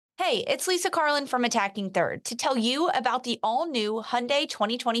Hey, it's Lisa Carlin from Attacking Third to tell you about the all-new Hyundai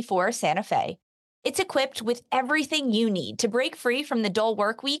 2024 Santa Fe. It's equipped with everything you need to break free from the dull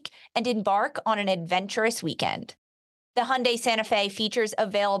work week and embark on an adventurous weekend. The Hyundai Santa Fe features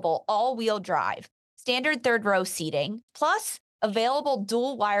available all-wheel drive, standard third-row seating, plus available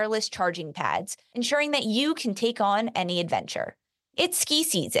dual wireless charging pads, ensuring that you can take on any adventure. It's ski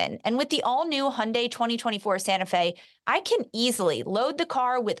season, and with the all-new Hyundai 2024 Santa Fe, I can easily load the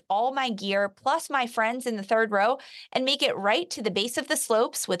car with all my gear plus my friends in the third row and make it right to the base of the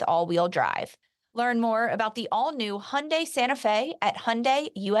slopes with all-wheel drive. Learn more about the all-new Hyundai Santa Fe at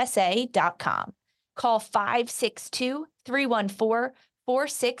HyundaiUSA.com. Call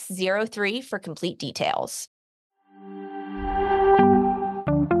 562-314-4603 for complete details.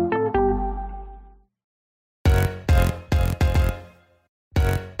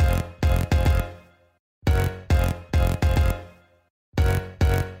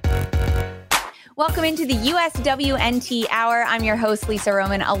 Welcome into the USWNT Hour. I'm your host, Lisa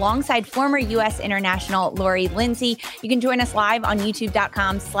Roman, alongside former U.S. international Lori Lindsey. You can join us live on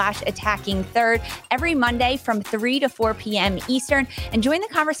youtube.com/attacking third every Monday from 3 to 4 p.m. Eastern and join the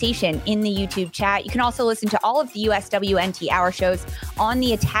conversation in the YouTube chat. You can also listen to all of the USWNT Hour shows on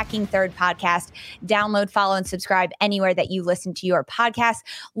the Attacking Third podcast. Download, follow, and subscribe anywhere that you listen to your podcast.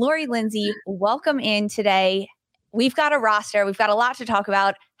 Lori Lindsey, welcome in today. We've got a roster. We've got a lot to talk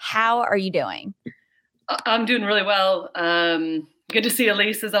about. How are you doing? I'm doing really well. Good to see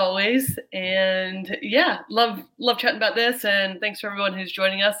Elise as always. And yeah, love chatting about this. And thanks for everyone who's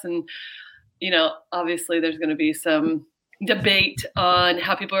joining us. And, obviously there's going to be some debate on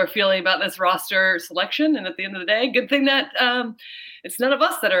how people are feeling about this roster selection. And at the end of the day, good thing that it's none of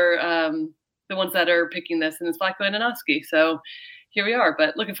us that are the ones that are picking this, and it's Vlatko Andonovski. So here we are,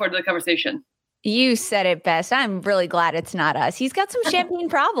 but looking forward to the conversation. You said it best. I'm really glad it's not us. He's got some champagne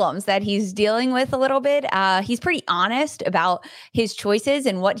problems that he's dealing with a little bit. He's pretty honest about his choices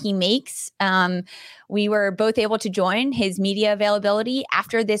and what he makes. We were both able to join his media availability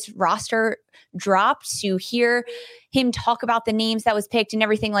after this roster dropped to hear him talk about the names that was picked and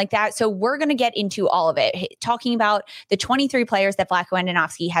everything like that. So we're going to get into all of it, talking about the 23 players that Vlatko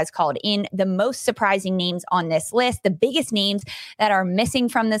Andonovski has called in, the most surprising names on this list, the biggest names that are missing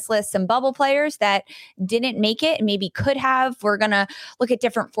from this list, some bubble players that didn't make it and maybe could have. We're going to look at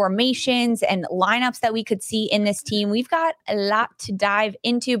different formations and lineups that we could see in this team. We've got a lot to dive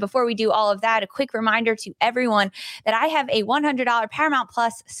into. Before we do all of that, a quick reminder to everyone that I have a $100 Paramount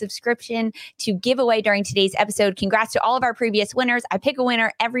Plus subscription to give away during today's episode. Congrats to all of our previous winners. I pick a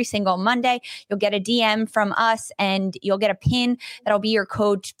winner every single Monday. You'll get a DM from us and you'll get a pin that'll be your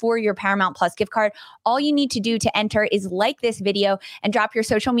code for your Paramount Plus gift card. All you need to do to enter is like this video and drop your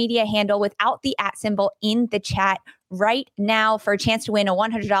social media handle without the @ symbol in the chat right now for a chance to win a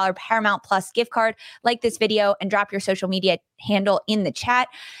 $100 Paramount Plus gift card. Like this video and drop your social media handle in the chat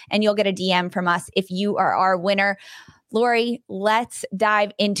and you'll get a DM from us if you are our winner. Lori, let's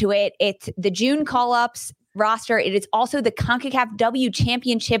dive into it. It's the June call-ups roster. It is also the CONCACAF W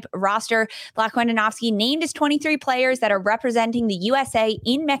Championship roster. Vlatko Andonovski named as 23 players that are representing the USA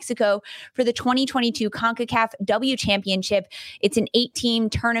in Mexico for the 2022 CONCACAF W Championship. It's an 8-team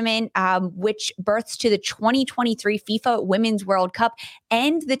tournament, which births to the 2023 FIFA Women's World Cup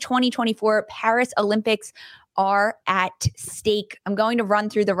and the 2024 Paris Olympics are at stake. I'm going to run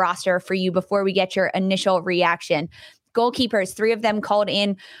through the roster for you before we get your initial reaction. Goalkeepers, 3 of them called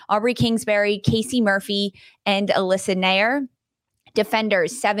in: Aubrey Kingsbury, Casey Murphy, and Alyssa Nair.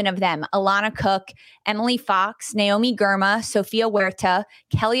 Defenders, 7 of them: Alana Cook, Emily Fox, Naomi Girma, Sofia Huerta,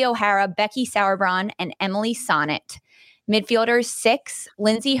 Kelly O'Hara, Becky Sauerbrunn, and Emily Sonnet. Midfielders, 6: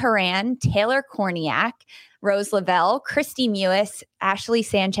 Lindsay Horan, Taylor Korniak, Rose Lavelle, Christy Mewis, Ashley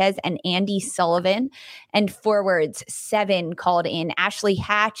Sanchez, and Andy Sullivan. And forwards, 7 called in: Ashley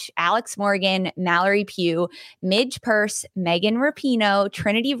Hatch, Alex Morgan, Mallory Pugh, Midge Purse, Megan Rapinoe,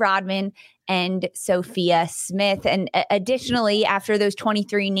 Trinity Rodman, and Sophia Smith. And additionally, after those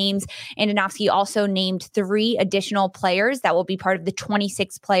 23 names, Andonovski also named 3 additional players that will be part of the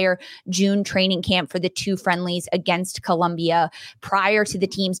 26-player June training camp for the 2 friendlies against Colombia prior to the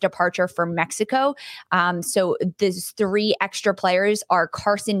team's departure for Mexico. So those 3 extra players are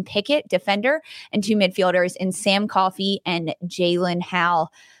Carson Pickett, defender, and 2 midfielders in Sam Coffey and Jalen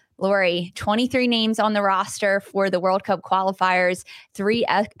Howell. Lori, 23 names on the roster for the World Cup qualifiers, 3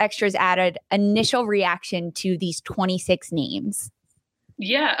 extras added. Initial reaction to these 26 names?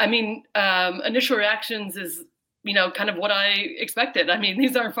 Yeah, I mean, initial reactions is kind of what I expected. I mean,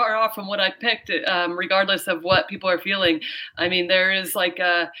 these aren't far off from what I picked, regardless of what people are feeling. I mean, there is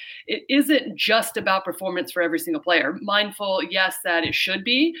it isn't just about performance for every single player. Mindful, yes, that it should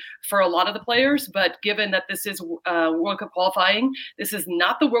be for a lot of the players, but given that this is World Cup qualifying, this is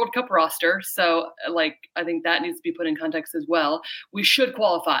not the World Cup roster. So I think that needs to be put in context as well. We should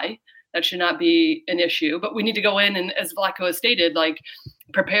qualify. That should not be an issue, but we need to go in and, as Vlatko has stated,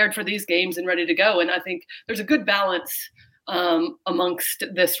 prepared for these games and ready to go. And I think there's a good balance amongst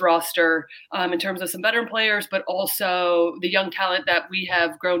this roster in terms of some veteran players, but also the young talent that we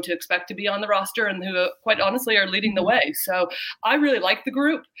have grown to expect to be on the roster and who, quite honestly, are leading the way. So I really like the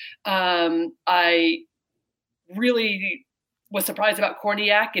group. I really was surprised about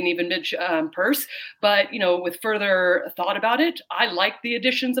Korniak and even Midge Purse. But, with further thought about it, I like the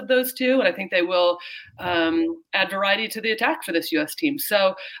additions of those two. And I think they will add variety to the attack for this U.S. team.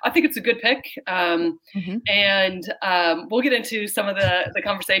 So I think it's a good pick. And we'll get into some of the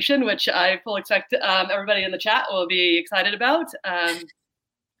conversation, which I fully expect everybody in the chat will be excited about.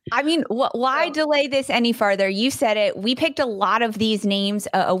 I mean, why delay this any farther? You said it. We picked a lot of these names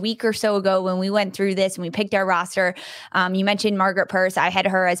a week or so ago when we went through this and we picked our roster. You mentioned Margaret Purce. I had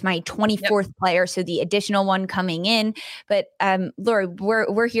her as my 24th player, so the additional one coming in. But Lori,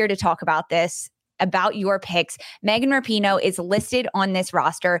 we're here to talk about this, about your picks. Megan Rapinoe is listed on this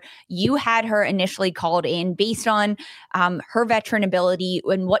roster. You had her initially called in based on her veteran ability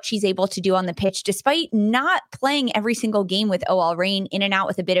and what she's able to do on the pitch, despite not playing every single game with OL Reign, in and out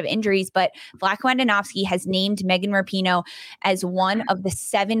with a bit of injuries. But Vlatko Andonovski has named Megan Rapinoe as one of the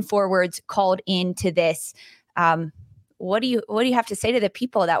 7 forwards called into this. What do you have to say to the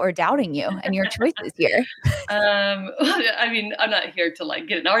people that were doubting you and your choices here? I mean, I'm not here to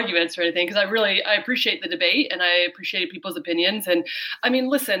get in arguments or anything, because I appreciate the debate and I appreciate people's opinions. And I mean,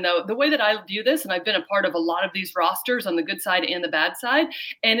 listen, though, the way that I view this, and I've been a part of a lot of these rosters on the good side and the bad side,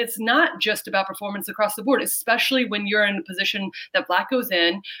 and it's not just about performance across the board, especially when you're in a position that Vlatko's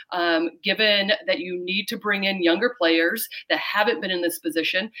in, given that you need to bring in younger players that haven't been in this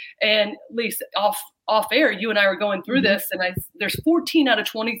position. And at least off air, you and I were going through this, and there's 14 out of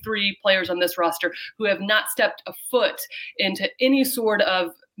 23 players on this roster who have not stepped a foot into any sort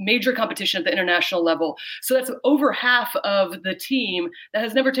of major competition at the international level. So that's over half of the team that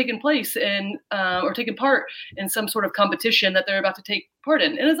has never taken place in or taken part in some sort of competition that they're about to take part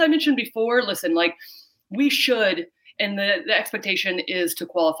in. And as I mentioned before, listen, we should, and the expectation is to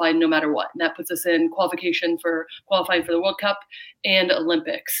qualify no matter what. And that puts us in qualifying for the World Cup and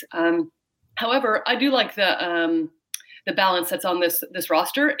Olympics. However, I do like the balance that's on this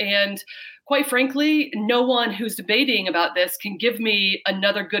roster, and quite frankly, no one who's debating about this can give me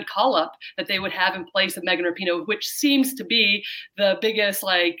another good call up that they would have in place of Megan Rapinoe, which seems to be the biggest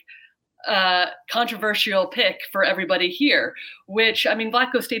controversial pick for everybody here. Which, I mean,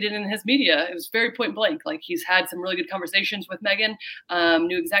 Vlatko stated in his media, it was very point blank. He's had some really good conversations with Megan,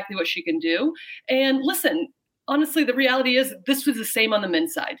 knew exactly what she can do, and listen. Honestly, the reality is this was the same on the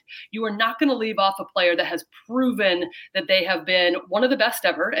men's side. You are not going to leave off a player that has proven that they have been one of the best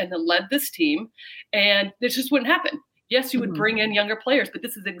ever and led this team. And this just wouldn't happen. Yes, you would bring in younger players, but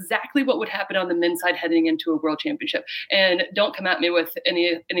this is exactly what would happen on the men's side heading into a world championship. And don't come at me with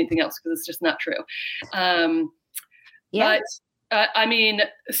anything else, because it's just not true. But I mean,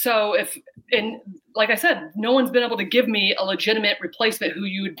 so like I said, no one's been able to give me a legitimate replacement who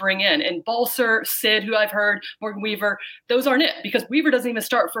you would bring in. And Balcer, Sid, who I've heard, Morgan Weaver, those aren't it, because Weaver doesn't even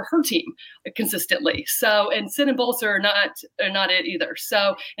start for her team consistently. So, and Sid and Balcer are not it either.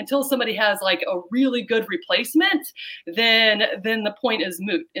 So until somebody has a really good replacement, then the point is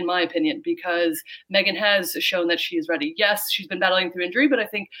moot, in my opinion, because Megan has shown that she is ready. Yes, she's been battling through injury, but I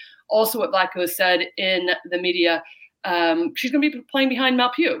think also what Vlatko has said in the media, she's going to be playing behind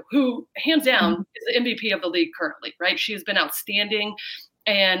Malpugh, who hands down is the MVP of the league currently, right? She has been outstanding,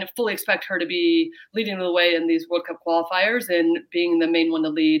 and fully expect her to be leading the way in these World Cup qualifiers and being the main one to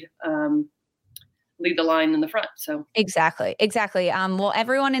lead the line in the front. So exactly. Well,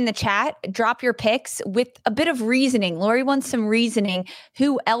 everyone in the chat, drop your picks with a bit of reasoning. Lori wants some reasoning.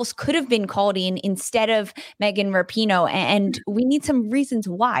 Who else could have been called in instead of Megan Rapinoe? And we need some reasons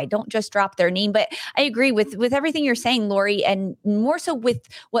why. Don't just drop their name. But I agree with everything you're saying, Lori, and more so with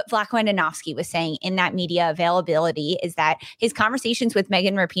what Vlatko Andonovski was saying in that media availability, is that his conversations with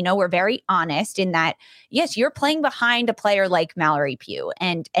Megan Rapinoe were very honest in that, yes, you're playing behind a player like Mallory Pugh,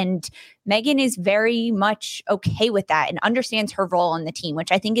 and Megan is very much okay with that and understands her role on the team,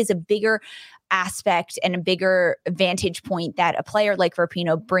 which I think is a bigger aspect and a bigger vantage point that a player like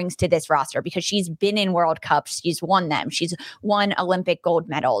Rapinoe brings to this roster, because she's been in World Cups. She's won them. She's won Olympic gold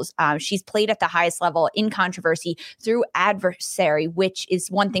medals. She's played at the highest level in controversy through adversary, which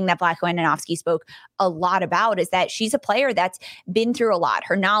is one thing that Vlatko Andonovski spoke a lot about, is that she's a player that's been through a lot.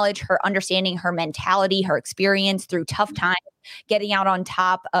 Her knowledge, her understanding, her mentality, her experience through tough times, getting out on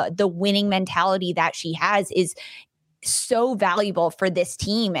top, the winning mentality that she has is so valuable for this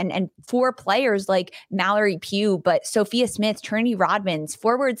team and for players like Mallory Pugh, but Sophia Smith, Trinity Rodmans,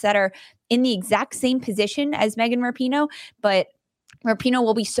 forwards that are in the exact same position as Megan Rapinoe, but Rapinoe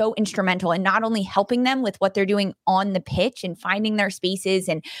will be so instrumental in not only helping them with what they're doing on the pitch and finding their spaces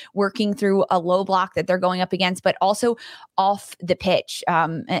and working through a low block that they're going up against, but also off the pitch.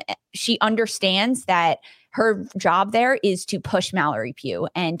 She understands that her job there is to push Mallory Pugh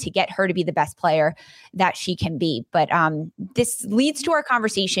and to get her to be the best player that she can be. But this leads to our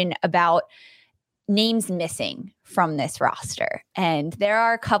conversation about names missing from this roster. And there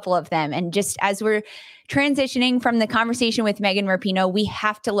are a couple of them. And just as we're transitioning from the conversation with Megan Rapinoe, we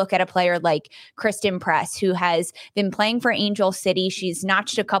have to look at a player like Christen Press, who has been playing for Angel City. She's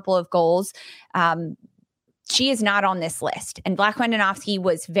notched a couple of goals. She is not on this list. And Vlatko Andonovski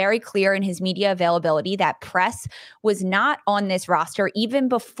was very clear in his media availability that Press was not on this roster even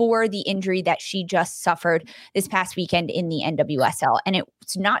before the injury that she just suffered this past weekend in the NWSL. And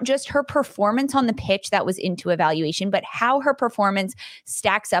it's not just her performance on the pitch that was into evaluation, but how her performance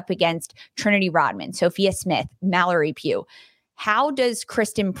stacks up against Trinity Rodman, Sophia Smith, Mallory Pugh. How does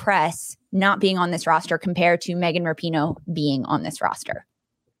Christen Press not being on this roster compare to Megan Rapinoe being on this roster?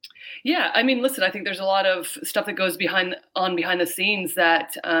 Yeah, I mean, listen, I think there's a lot of stuff that goes behind the scenes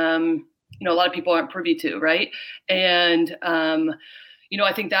that, a lot of people aren't privy to, right? And,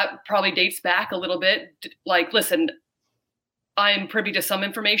 I think that probably dates back a little bit. Like, listen, I'm privy to some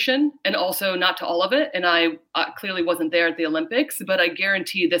information and also not to all of it. And I clearly wasn't there at the Olympics, but I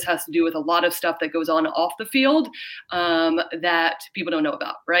guarantee this has to do with a lot of stuff that goes on off the field that people don't know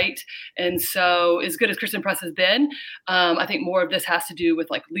about, right? And so as good as Christen Press has been, I think more of this has to do with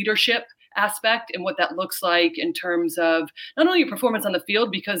like leadership aspect and what that looks like in terms of not only your performance on the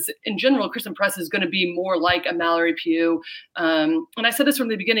field, because in general, Christen Press is going to be more like a Mallory Pugh. And I said this from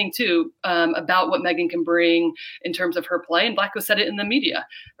the beginning too, about what Megan can bring in terms of her play. And Vlatko said it in the media,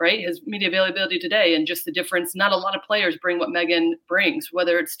 right? His media availability today, and just the difference. Not a lot of players bring what Megan brings,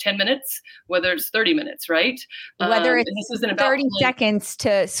 whether it's 10 minutes, whether it's 30 minutes, right? Whether it's 30 seconds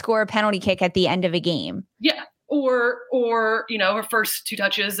to score a penalty kick at the end of a game. Yeah. Or her first two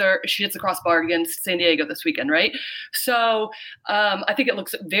touches, or she hits the crossbar against San Diego this weekend, right? So I think it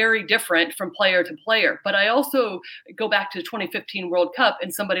looks very different from player to player. But I also go back to the 2015 World Cup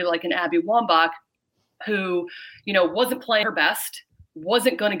and somebody like an Abby Wambach, who, wasn't playing her best,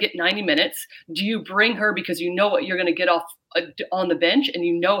 wasn't going to get 90 minutes. Do you bring her because you know what you're going to get off on the bench and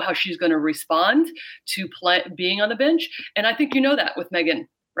you know how she's going to respond to being on the bench? And I think that with Megan.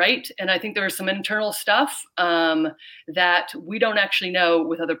 Right. And I think there's some internal stuff that we don't actually know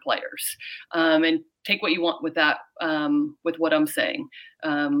with other players. And take what you want with that, with what I'm saying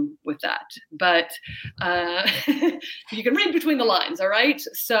with that. But you can read between the lines. All right.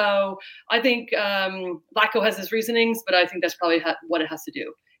 So I think Vlatko has his reasonings, but I think that's probably what it has to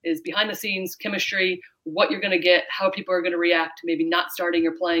do is behind the scenes chemistry, what you're going to get, how people are going to react, maybe not starting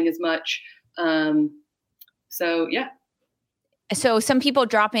or playing as much. So, yeah. So some people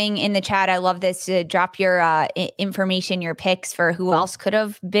dropping in the chat, I love this, drop your information, your picks for who else could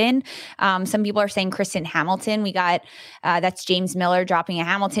have been. Some people are saying Kristen Hamilton. We got, that's James Miller dropping a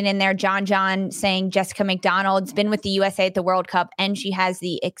Hamilton in there. John saying Jessica McDonald's been with the USA at the World Cup and she has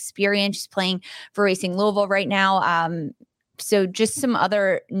the experience. She's playing for Racing Louisville right now. So just some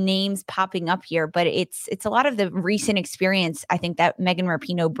other names popping up here, but it's a lot of the recent experience I think that Megan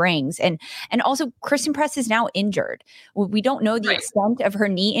Rapinoe brings. And also Christen Press is now injured. We don't know the extent of her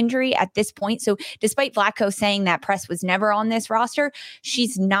knee injury at this point. So despite Vlatko saying that Press was never on this roster,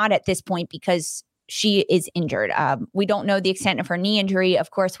 she's not at this point because she is injured. We don't know the extent of her knee injury.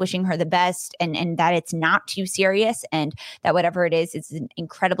 Of course, wishing her the best and that it's not too serious and that whatever it is, it's an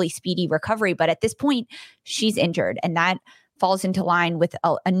incredibly speedy recovery. But at this point, she's injured, and that falls into line with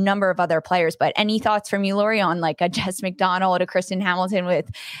a number of other players. But any thoughts from you, Lori, on like a Jess McDonald, a Kristen Hamilton with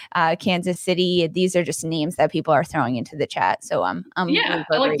Kansas City? These are just names that people are throwing into the chat. So yeah,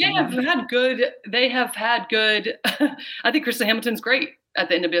 like they have had good. I think Kristen Hamilton's great at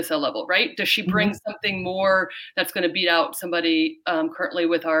the NWSL level, right? Does she bring something more that's going to beat out somebody currently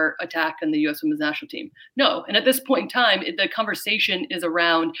with our attack in the U.S. Women's National Team? No. And at this point in time, the conversation is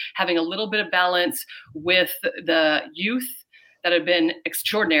around having a little bit of balance with the youth that have been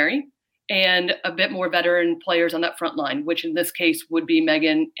extraordinary and a bit more veteran players on that front line, which in this case would be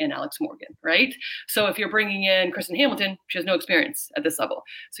Megan and Alex Morgan, right? So if you're bringing in Kristen Hamilton, she has no experience at this level.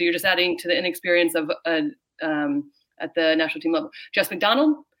 So you're just adding to the inexperience of at the national team level. Jess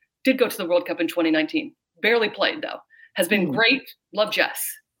McDonald did go to the World Cup in 2019. Barely played, though. Has been great. Love Jess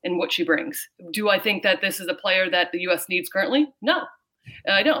and what she brings. Do I think that this is a player that the U.S. needs currently? No.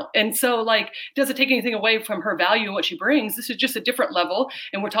 I don't. And so, like, does it take anything away from her value and what she brings? This is just a different level.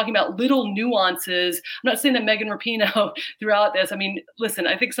 And we're talking about little nuances. I'm not saying that Megan Rapinoe throughout this. I mean, listen,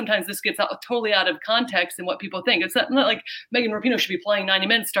 I think sometimes this gets totally out of context and what people think. It's not like Megan Rapinoe should be playing 90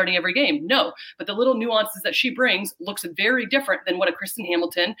 minutes starting every game. No. But the little nuances that she brings looks very different than what a Kristen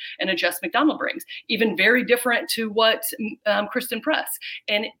Hamilton and a Jess McDonald brings. Even very different to what Kristen Press.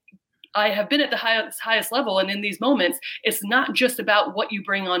 And I have been at the highest level. And in these moments, it's not just about what you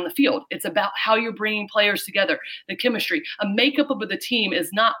bring on the field. It's about how you're bringing players together, the chemistry. A makeup of the team is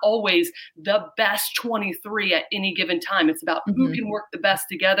not always the best 23 at any given time. It's about who can work the best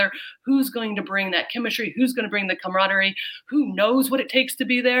together, who's going to bring that chemistry, who's going to bring the camaraderie, who knows what it takes to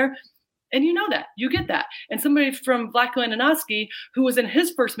be there. And you know that. You get that. And somebody from Vlatko Ananoski, who was in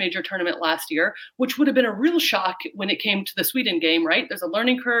his first major tournament last year, which would have been a real shock when it came to the Sweden game, right? There's a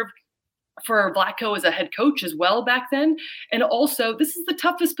learning curve for Vlatko as a head coach as well back then. And also, this is the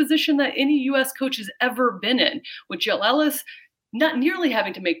toughest position that any U.S. coach has ever been in, with Jill Ellis not nearly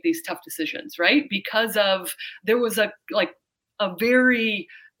having to make these tough decisions, right? Because of there was a very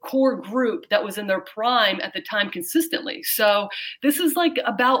core group that was in their prime at the time consistently. So this is like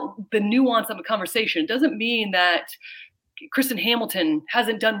about the nuance of a conversation. It doesn't mean that Kristen Hamilton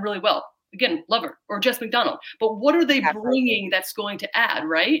hasn't done really well. Again, love her, or Jess McDonald. But what are they bringing that's going to add,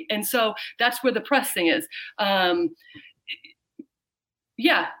 right? And so that's where the press thing is.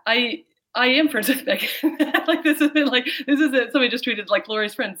 Yeah, I am friends with Megan. This isn't somebody just tweeted like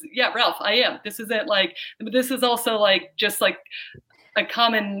Lori's friends. Yeah, Ralph, I am. This is also like just like a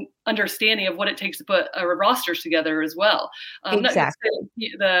common understanding of what it takes to put rosters together as well. Exactly.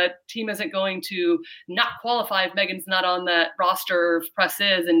 The team isn't going to not qualify if Megan's not on that roster, if Press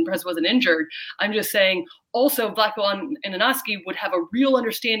is, and Press wasn't injured. I'm just saying also Vlatko and Ananoski would have a real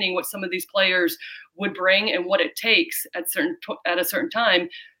understanding what some of these players would bring and what it takes at a certain time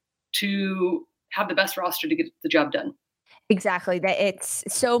to have the best roster to get the job done. Exactly. That it's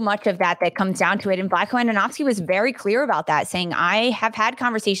so much of that comes down to it. And Vlatko Ananoski was very clear about that, saying, I have had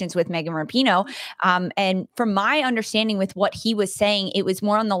conversations with Megan Rapinoe. And from my understanding with what he was saying, it was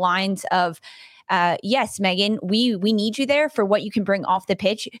more on the lines of, yes, Megan, we need you there for what you can bring off the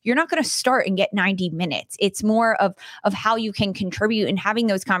pitch. You're not going to start and get 90 minutes. It's more of how you can contribute and having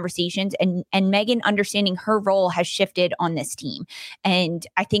those conversations, and Megan understanding her role has shifted on this team. And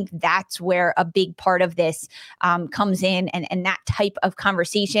I think that's where a big part of this comes in, and that type of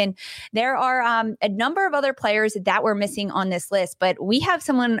conversation. There are a number of other players that were missing on this list, but we have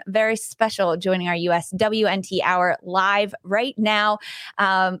someone very special joining our USWNT Hour live right now.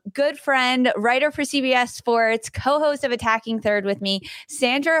 Good friend, writer for CBS Sports, co-host of Attacking Third with me,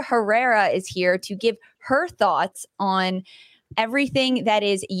 Sandra Herrera is here to give her thoughts on everything that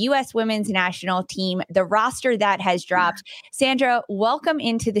is U.S. women's national team, the roster that has dropped. Sandra, welcome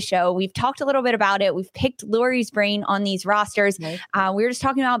into the show. We've talked a little bit about it. We've picked Lori's brain on these rosters. Nice. We were just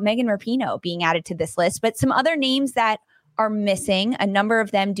talking about Megan Rapinoe being added to this list, but some other names that are missing, a number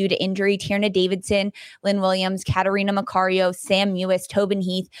of them due to injury: Tierna Davidson, Lynn Williams, Katarina Macario, Sam Mewis, Tobin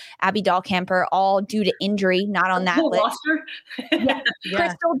Heath, Abby Dahlkemper, all due to injury, not on that list. Yeah.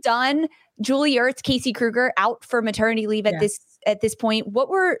 Crystal Dunn, Julie Ertz, Casey Kruger out for maternity leave at this point. What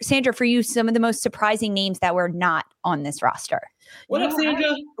were, Sandra, for you, some of the most surprising names that were not on this roster? What up,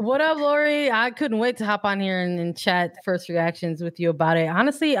 Sandra? What up, Lori? I couldn't wait to hop on here and chat first reactions with you about it.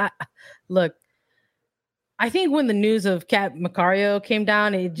 Honestly, I think when the news of Kat Macario came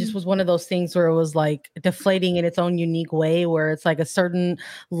down, it just was one of those things where it was like deflating in its own unique way, where it's like a certain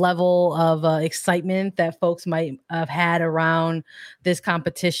level of excitement that folks might have had around this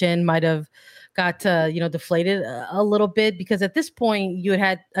competition might have got deflated a little bit, because at this point you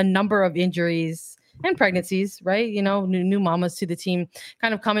had a number of injuries and pregnancies, right? New mamas to the team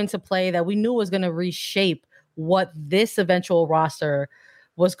kind of come into play that we knew was going to reshape what this eventual roster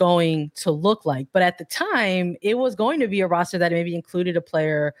was going to look like. But at the time, it was going to be a roster that maybe included a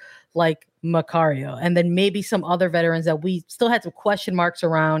player like Macario, and then maybe some other veterans that we still had some question marks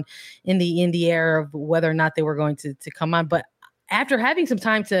around in the air of whether or not they were going to come on. But after having some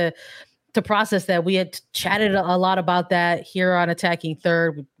time to process that, we had chatted a lot about that here on Attacking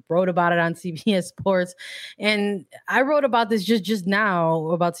Third. We wrote about it on CBS Sports, and I wrote about this just now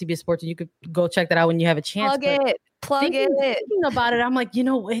about CBS Sports, and you could go check that out when you have a chance. Plug it. Thinking about it, I'm like,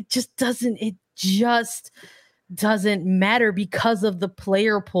 it just doesn't matter because of the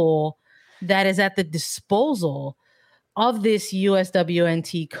player pool that is at the disposal of this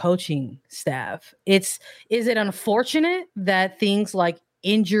USWNT coaching staff. Is it unfortunate that things like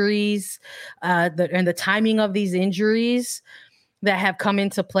injuries and the timing of these injuries that have come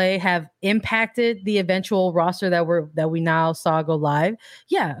into play have impacted the eventual roster that we now saw go live?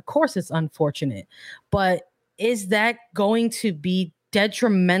 Yeah, of course it's unfortunate, but is that going to be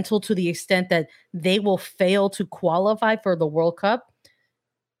detrimental to the extent that they will fail to qualify for the World Cup?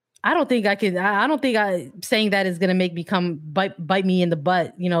 I don't think saying that is going to make me bite me in the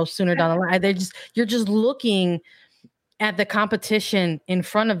butt, sooner down the line. You're just looking at the competition in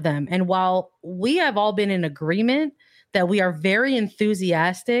front of them. And while we have all been in agreement that we are very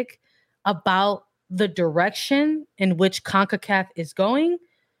enthusiastic about the direction in which CONCACAF is going,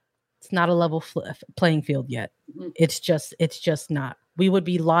 it's not a level playing field yet. Mm-hmm. It's just not. We would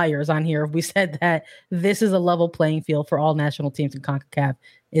be liars on here if we said that this is a level playing field for all national teams in CONCACAF.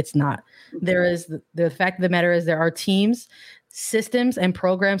 It's not. Mm-hmm. There is the fact of the matter is there are teams, systems, and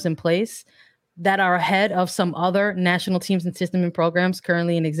programs in place that are ahead of some other national teams and system and programs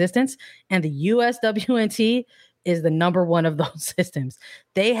currently in existence. And the USWNT is the number one of those systems.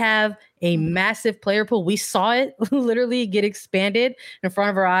 They have a massive player pool. We saw it literally get expanded in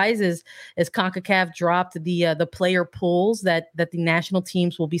front of our eyes as CONCACAF dropped the player pools that the national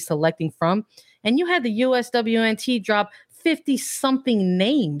teams will be selecting from. And you had the USWNT drop 50 something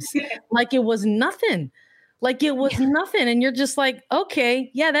names like it was nothing. And you're just like, okay,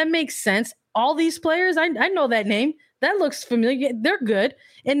 yeah, that makes sense. All these players, I know that name. That looks familiar. They're good.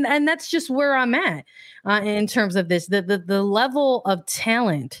 And that's just where I'm at in terms of this. The level of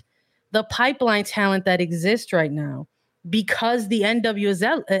talent, the pipeline talent that exists right now, because the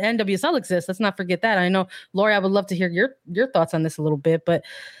NWSL exists. Let's not forget that. I know, Lori, I would love to hear your thoughts on this a little bit, but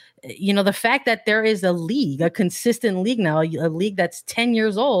the fact that there is a league, a consistent league now, a league that's 10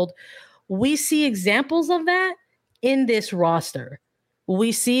 years old, we see examples of that in this roster.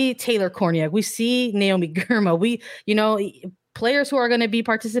 We see Taylor Korniak. We see Naomi Girma. Players who are going to be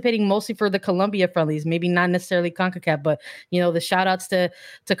participating mostly for the Columbia friendlies, maybe not necessarily CONCACAF, but, the shout outs to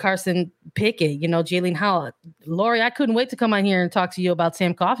Carson Pickett, Jaylene Howell. Lori, I couldn't wait to come on here and talk to you about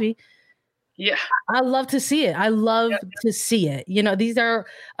Sam Coffey. Yeah. I love to see it. To see it. These are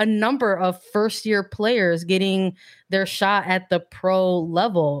a number of first-year players getting their shot at the pro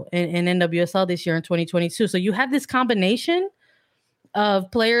level in NWSL this year in 2022. So you have this combination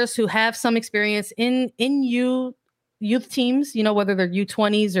of players who have some experience in youth teams, whether they're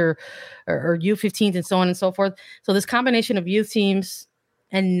U20s or U15s and so on and so forth. So this combination of youth teams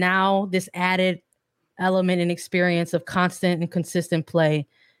and now this added element and experience of constant and consistent play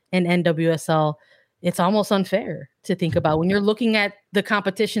in NWSL, it's almost unfair to think about when you're looking at the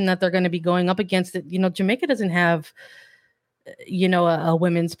competition that they're going to be going up against. Jamaica doesn't have, a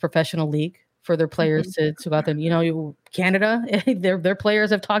women's professional league for their players to go out there. Canada, their players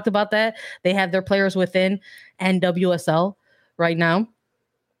have talked about that. They have their players within NWSL right now.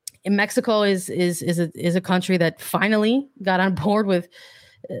 And Mexico is a country that finally got on board with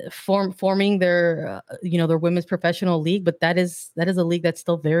forming their their women's professional league, but that is a league that's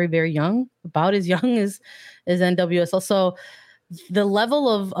still very, very young, about as young as NWSL. So the level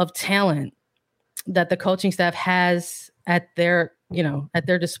of talent that the coaching staff has at their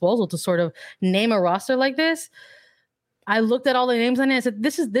disposal to sort of name a roster like this, I looked at all the names on it and said,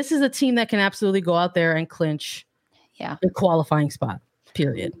 this is a team that can absolutely go out there and clinch a qualifying spot,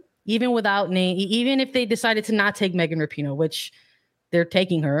 period. Even without name, even if they decided to not take Megan Rapinoe, which they're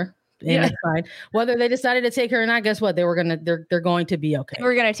taking her, and it's fine. Whether they decided to take her or not, guess what? They're going to be okay.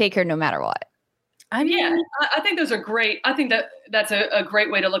 We're going to take her no matter what. I think those are great. I think that's a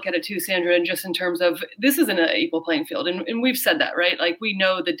great way to look at it too, Sandra, and just in terms of this isn't an equal playing field. And we've said that, right? Like, we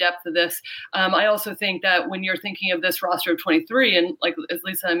know the depth of this. I also think that when you're thinking of this roster of 23, and like as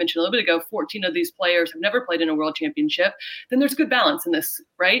Lisa and I mentioned a little bit ago, 14 of these players have never played in a world championship, then there's good balance in this,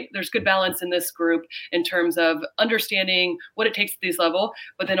 right? There's good balance in this group in terms of understanding what it takes at these level,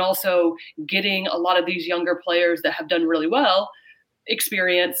 but then also getting a lot of these younger players that have done really well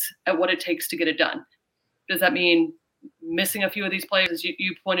experience at what it takes to get it done. Does that mean missing a few of these players, as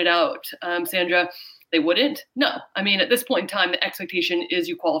you pointed out, Sandra? They wouldn't? No. I mean, at this point in time, the expectation is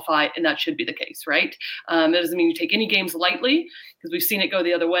you qualify, and that should be the case, right? That doesn't mean you take any games lightly, because we've seen it go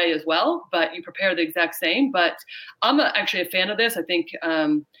the other way as well, but you prepare the exact same. But I'm actually a fan of this. I think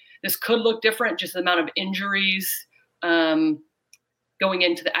this could look different, just the amount of injuries going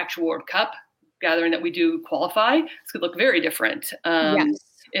into the actual World Cup, gathering that we do qualify. This could look very different. Yes.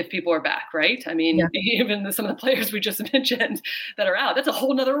 if people are back, right? I mean, even some of the players we just mentioned that are out, that's a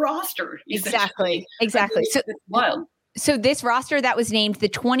whole nother roster. Exactly. So it's wild. So this roster that was named, the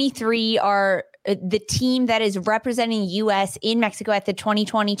 23 are the team that is representing U.S. in Mexico at the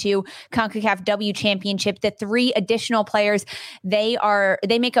 2022 CONCACAF W Championship. The 3 additional players, they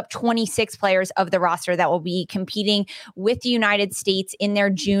make up 26 players of the roster that will be competing with the United States in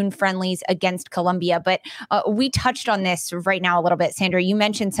their June friendlies against Colombia. But we touched on this right now a little bit, Sandra. You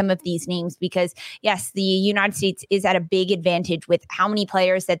mentioned some of these names because, yes, the United States is at a big advantage with how many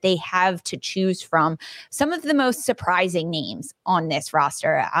players that they have to choose from. Some of the most surprising names on this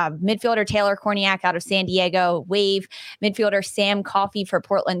roster, midfielder Taylor Korniak out of San Diego Wave, midfielder Sam Coffey for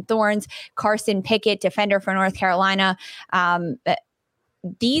Portland Thorns, Carson Pickett, defender for North Carolina.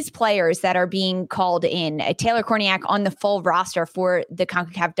 These players that are being called in, Taylor Korniak on the full roster for the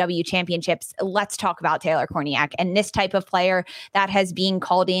CONCACAF W Championships. Let's talk about Taylor Korniak and this type of player that has been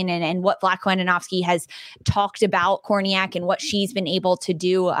called in and what Vlatko Andonovski has talked about Korniak and what she's been able to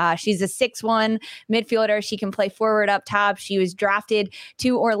do. She's a 6'1" midfielder. She can play forward up top. She was drafted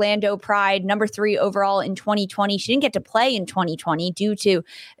to Orlando Pride, number 3 overall in 2020. She didn't get to play in 2020 due to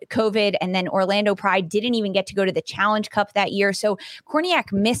COVID. And then Orlando Pride didn't even get to go to the Challenge Cup that year. So Korniak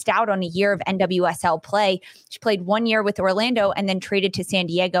missed out on a year of NWSL play. She played 1 year with Orlando and then traded to San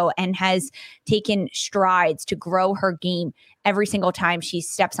Diego and has taken strides to grow her game every single time she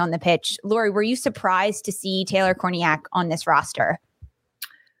steps on the pitch. Lori, were you surprised to see Taylor Korniak on this roster?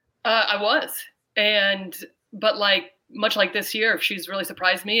 I was. But much like this year, she's really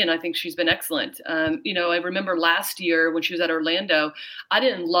surprised me, and I think she's been excellent. I remember last year when she was at Orlando, I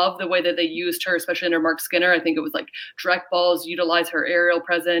didn't love the way that they used her, especially under Mark Skinner. I think it was like direct balls, utilize her aerial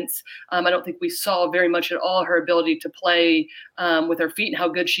presence. I don't think we saw very much at all her ability to play with her feet and how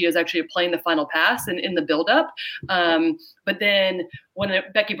good she is actually at playing the final pass and in the buildup. But then when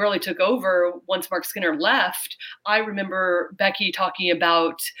Becky Burleigh took over, once Mark Skinner left, I remember Becky talking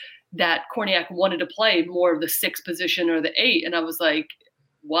about that Korniak wanted to play more of the 6 position or the 8. And I was like,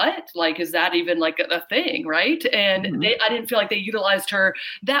 what? Is that even a thing? Right. And I didn't feel like they utilized her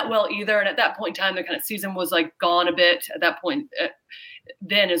that well either. And at that point in time, the kind of season was gone a bit at that point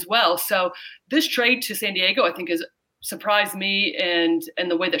then as well. So this trade to San Diego, I think has surprised me and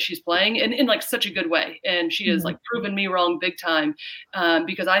the way that she's playing and in such a good way. And she has proven me wrong big time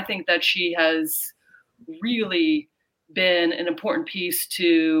because I think that she has really been an important piece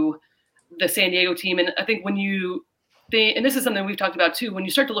to the San Diego team. And I think when you think, and this is something we've talked about too, when you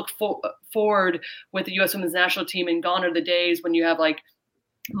start to look forward with the U.S. women's national team, and gone are the days when you have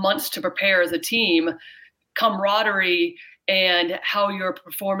months to prepare as a team, camaraderie and how you're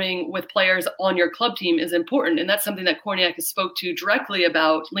performing with players on your club team is important. And that's something that Korniak has spoke to directly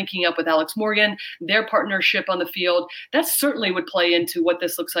about, linking up with Alex Morgan, their partnership on the field. That certainly would play into what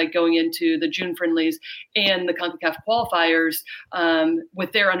this looks like going into the June friendlies and the CONCACAF qualifiers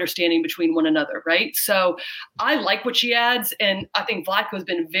with their understanding between one another, right? So I like what she adds. And I think Vlatko has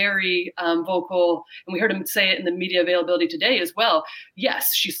been very vocal, and we heard him say it in the media availability today as well.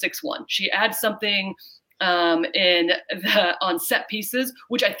 Yes, she's 6'1". She adds something on set pieces,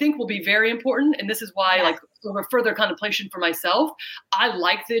 which I think will be very important. And this is why, over further contemplation for myself, I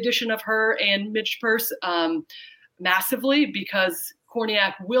like the addition of her and Midge Purce massively, because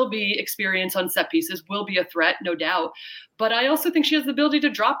Korniak will be experienced on set pieces, will be a threat, no doubt. But I also think she has the ability to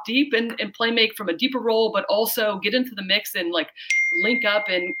drop deep and play make from a deeper role, but also get into the mix and link up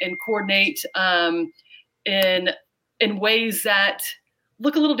and coordinate in ways that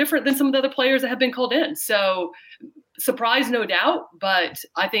look a little different than some of the other players that have been called in. So surprise, no doubt, but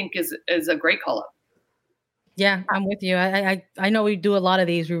I think is a great call up. Yeah, I'm with you. I know we do a lot of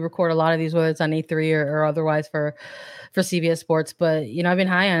these. We record a lot of these, whether it's on A3 or otherwise for CBS Sports. But, I've been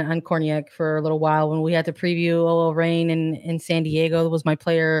high on Korniak for a little while. When we had to preview OL Reign in San Diego, was my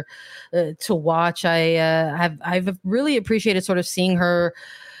player to watch. I've really appreciated sort of seeing her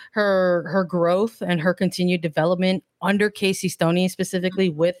growth and her continued development under Casey Stoney, specifically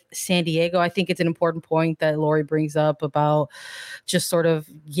with San Diego. I think it's an important point that Lori brings up about just sort of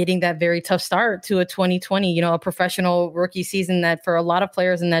getting that very tough start to a 2020, a professional rookie season that for a lot of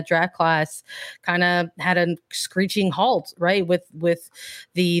players in that draft class kind of had a screeching halt, right? With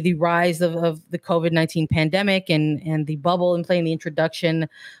the rise of the COVID-19 pandemic and the bubble and playing the introduction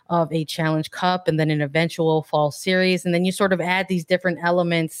of a Challenge Cup and then an eventual fall series. And then you sort of add these different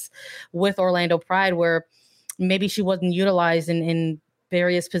elements with Orlando Pride where maybe she wasn't utilized in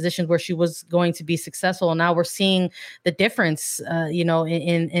various positions where she was going to be successful. And now we're seeing the difference,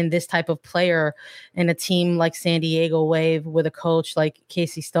 in this type of player in a team like San Diego Wave with a coach like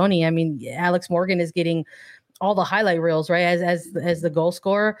Casey Stoney. I mean, Alex Morgan is getting all the highlight reels, right, as the goal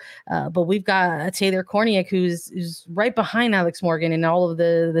scorer. But we've got Taylor Kornieck, who's right behind Alex Morgan in all of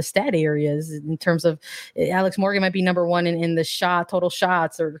the stat areas in terms of Alex Morgan might be number one in the total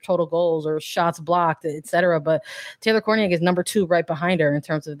shots or total goals or shots blocked, etc. But Taylor Kornieck is number 2 right behind her in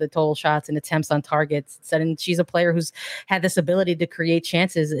terms of the total shots and attempts on targets. And she's a player who's had this ability to create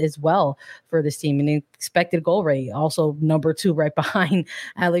chances as well for this team. And expected goal rate, also number 2 right behind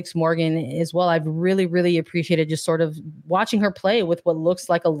Alex Morgan as well. I've really, really appreciated just sort of watching her play with what looks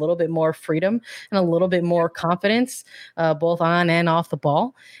like a little bit more freedom and a little bit more confidence, both on and off the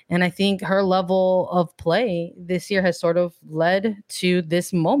ball. And I think her level of play this year has sort of led to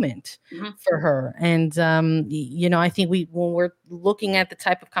this moment for her. And, I think when we're looking at the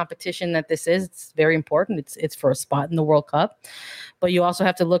type of competition that this is, it's very important. It's for a spot in the World Cup, but you also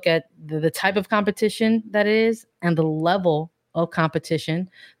have to look at the type of competition that it is and the level of competition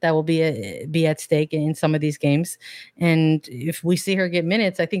that will be at stake in some of these games. And if we see her get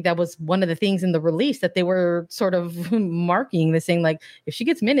minutes, I think that was one of the things in the release that they were sort of marking, this saying, like, if she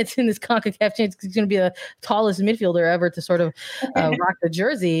gets minutes in this CONCACAF chance, she's going to be the tallest midfielder ever to sort of rock the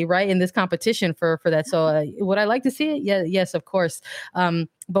jersey, right, in this competition for that. So would I like to see it? Yeah, yes, of course.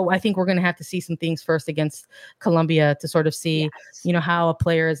 But I think we're going to have to see some things first against Colombia to sort of see, how a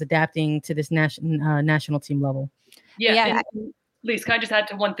player is adapting to this national team level. Yeah. Lise, can I just add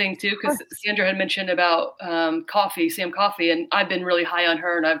to one thing too? Because Sandra had mentioned about Sam Coffey, and I've been really high on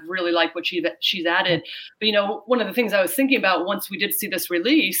her, and I've really liked what she's added. But one of the things I was thinking about once we did see this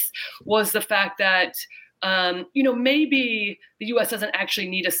release was the fact that maybe the U.S. doesn't actually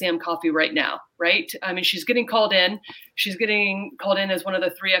need a Sam Coffey right now, right? I mean, she's getting called in. She's getting called in as one of the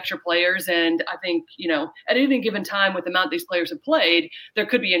 3 extra players. And I think, at any given time with the amount these players have played, there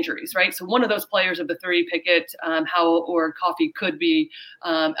could be injuries, right? So one of those players of the 3, Pickett, Howell, or Coffey, could be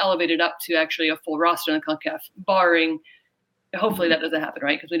elevated up to actually a full roster in the CONCACAF, barring, hopefully that doesn't happen,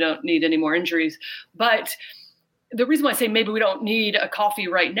 right? Because we don't need any more injuries. But the reason why I say maybe we don't need a Coffey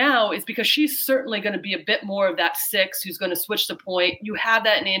right now is because she's certainly going to be a bit more of that 6 who's going to switch the point. You have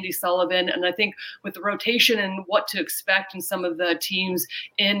that in Andy Sullivan. And I think with the rotation and what to expect in some of the teams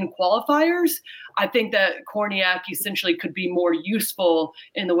in qualifiers, I think that Kornieck essentially could be more useful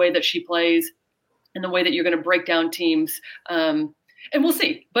in the way that she plays, in the way that you're going to break down teams. And we'll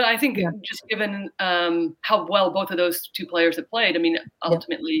see. But I think just given how well both of those 2 players have played, I mean,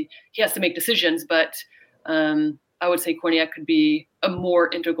 ultimately he has to make decisions, but I would say Kornieck could be a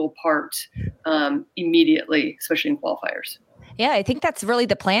more integral part immediately, especially in qualifiers. Yeah, I think that's really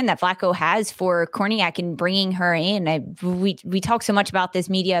the plan that Vlatko has for Kornieck and bringing her in. We talk so much about this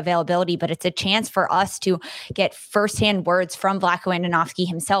media availability, but it's a chance for us to get firsthand words from Vlatko Andonovski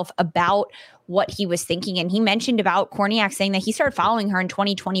himself about what he was thinking. And he mentioned about Kornieck saying that he started following her in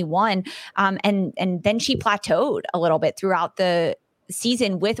 2021, and then she plateaued a little bit throughout the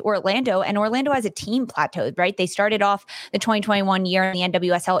season with Orlando, and Orlando as a team plateaued, right? They started off the 2021 year in the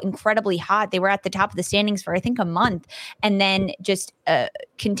NWSL incredibly hot. They were at the top of the standings for, I think, a month, and then just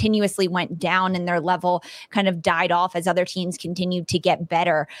continuously went down, and their level kind of died off as other teams continued to get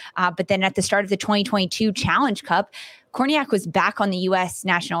better. But then at the start of the 2022 Challenge Cup, Kornieck was back on the U.S.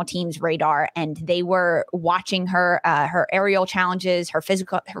 national team's radar, and they were watching her aerial challenges, her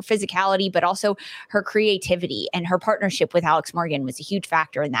physicality, but also her creativity, and her partnership with Alex Morgan was a huge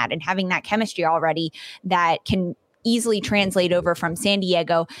factor in that. And having that chemistry already that can easily translate over from San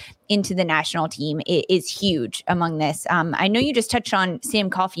Diego into the national team is huge among this. I know you just touched on Sam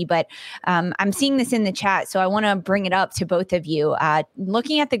Coffey, but I'm seeing this in the chat, so I want to bring it up to both of you.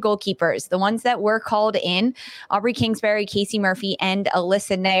 Looking at the goalkeepers, the ones that were called in, Aubrey Kingsbury, Casey Murphy, and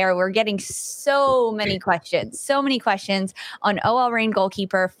Alyssa Nair, we're getting so many questions on OL Reign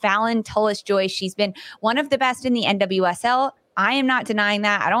goalkeeper Fallon Tullis-Joyce. She's been one of the best in the NWSL. I am not denying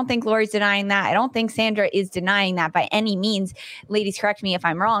that. I don't think Lori's denying that. I don't think Sandra is denying that by any means. Ladies, correct me if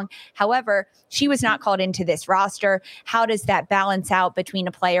I'm wrong. However, she was not called into this roster. How does that balance out between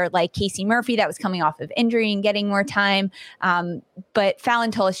a player like Casey Murphy that was coming off of injury and getting more time? But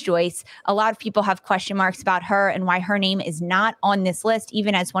Fallon Tullis-Joyce, a lot of people have question marks about her and why her name is not on this list,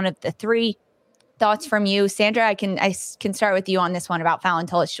 even as one of the 3. Thoughts from you, Sandra? I can start with you on this one about Fallon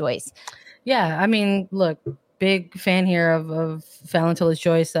Tullis-Joyce. Yeah, I mean, look, big fan here of Fallon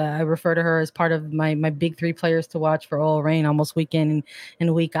Tullis-Joyce. I refer to her as part of my big 3 players to watch for OL Reign almost week in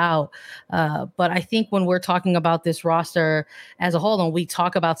and week out. But I think when we're talking about this roster as a whole, and we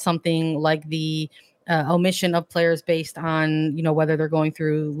talk about something like the omission of players based on, whether they're going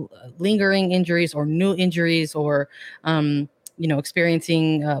through lingering injuries or new injuries or,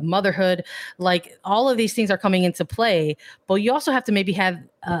 experiencing motherhood. Like all of these things are coming into play, but you also have to maybe have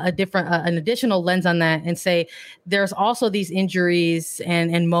an additional lens on that and say there's also these injuries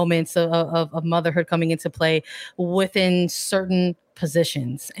and moments of motherhood coming into play within certain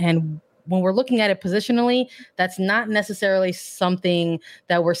positions. And when we're looking at it positionally, that's not necessarily something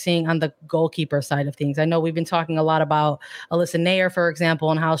that we're seeing on the goalkeeper side of things. I know we've been talking a lot about Alyssa Naeher, for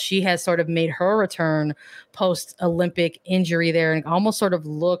example, and how she has sort of made her return post-Olympic injury there, and almost sort of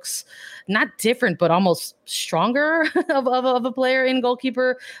looks not different, but almost stronger of a player in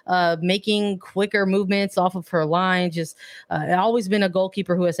goalkeeper, making quicker movements off of her line. Just always been a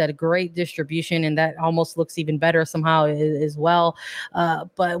goalkeeper who has had a great distribution, and that almost looks even better somehow as well.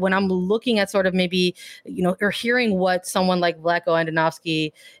 But when I'm looking at sort of maybe, or hearing what someone like Vlatko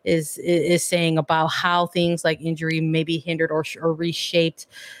Andonovski is saying about how things like injury maybe hindered or reshaped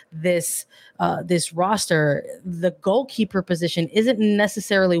this roster, the goalkeeper position isn't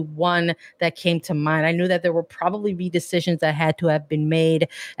necessarily one that came to mind. I knew that there would probably be decisions that had to have been made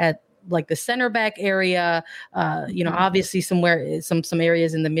at like the center back area, obviously some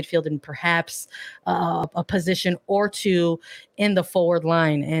areas in the midfield, and perhaps a position or two in the forward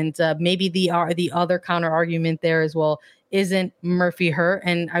line. And maybe the other counter argument there as well, isn't Murphy hurt?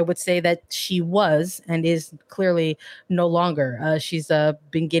 And I would say that she was and is clearly no longer. She's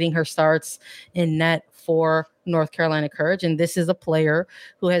been getting her starts in net for North Carolina Courage. And this is a player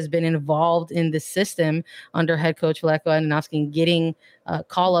who has been involved in the system under head coach Vlatko Andonovski and getting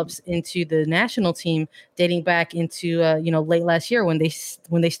call-ups into the national team dating back into late last year when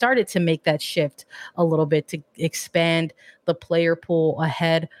they started to make that shift a little bit to expand the player pool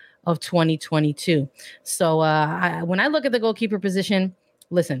ahead of 2022. So when I look at the goalkeeper position,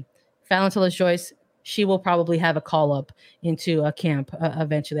 listen, Fallon Tillis-Joyce, she will probably have a call up into a camp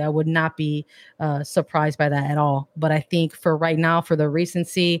eventually. I would not be surprised by that at all. But I think for right now, for the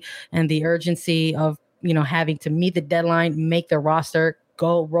recency and the urgency of, having to meet the deadline, make the roster,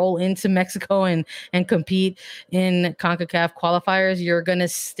 go roll into Mexico and compete in CONCACAF qualifiers, you're going to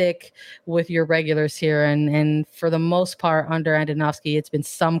stick with your regulars here. And for the most part, under Andonovski, it's been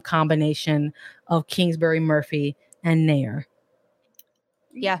some combination of Kingsbury, Murphy, and Naeher.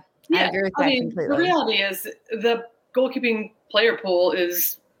 Yeah, I agree with that completely. The reality is the goalkeeping player pool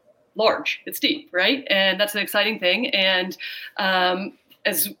is large. It's deep, right? And that's an exciting thing. And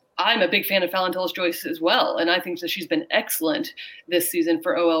as I'm a big fan of Fallon Tillis-Joyce as well, and I think that she's been excellent this season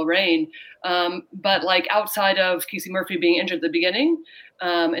for OL Reign. But like outside of Casey Murphy being injured at the beginning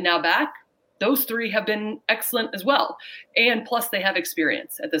and now back, those three have been excellent as well. And plus they have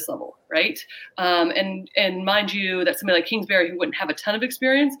experience at this level, right? And mind you that somebody like Kingsbury, who wouldn't have a ton of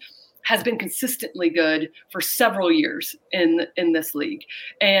experience, has been consistently good for several years in this league.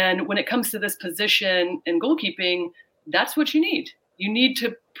 And when it comes to this position in goalkeeping, that's what you need. You need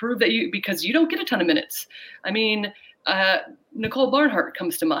to prove that because you don't get a ton of minutes. I mean, Nicole Barnhart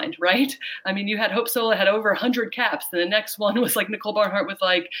comes to mind, right? I mean, you had Hope Sola had over 100 caps, and the next one was like Nicole Barnhart with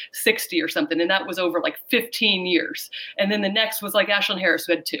like 60 or something, and that was over like 15 years. And then the next was like Ashlyn Harris,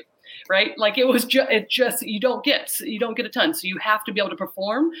 who had 2, right? Like it just you don't get a ton, so you have to be able to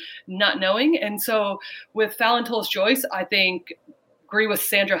perform, not knowing. And so with Fallon Tillis-Joyce, I think agree with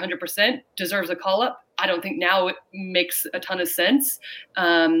Sandra 100%, deserves a call up. I don't think now it makes a ton of sense,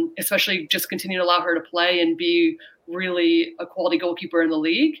 especially just continue to allow her to play and be really a quality goalkeeper in the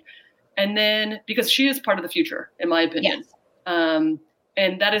league. And then because she is part of the future, in my opinion. Yes.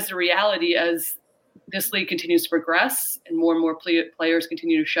 And that is the reality as this league continues to progress and more players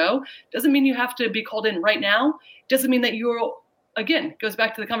continue to show. Doesn't mean you have to be called in right now. Doesn't mean that again, goes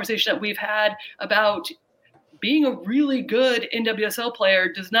back to the conversation that we've had about being a really good NWSL player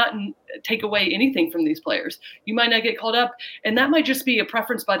does not take away anything from these players. You might not get called up, and that might just be a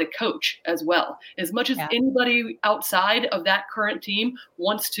preference by the coach as well. As much as anybody outside of that current team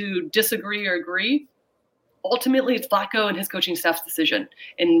wants to disagree or agree, ultimately it's Vlatko and his coaching staff's decision,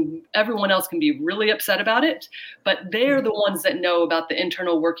 and everyone else can be really upset about it, but they're the ones that know about the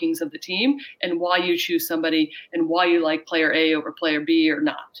internal workings of the team and why you choose somebody and why you like player A over player B or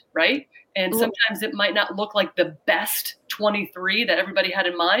not, right? And sometimes it might not look like the best 23 that everybody had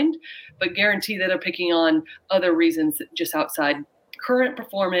in mind, but guarantee that they're picking on other reasons just outside current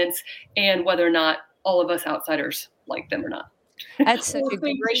performance and whether or not all of us outsiders like them or not. That's such a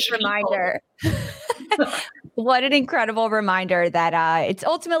great reminder. What an incredible reminder that it's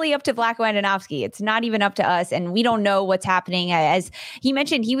ultimately up to Vlatko Andonovski. It's not even up to us, and we don't know what's happening. As he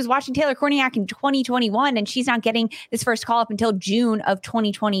mentioned, he was watching Taylor Korniak in 2021, and she's not getting this first call up until June of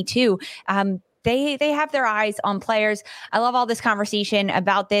 2022. they have their eyes on players. I love all this conversation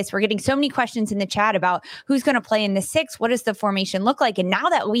about this. We're getting so many questions in the chat about who's going to play in the 6. What does the formation look like? And now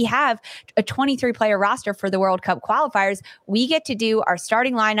that we have a 23-player roster for the World Cup qualifiers, we get to do our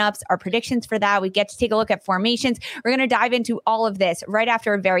starting lineups, our predictions for that. We get to take a look at formations. We're going to dive into all of this right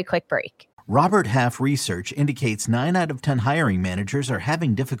after a very quick break. Robert Half research indicates 9 out of 10 hiring managers are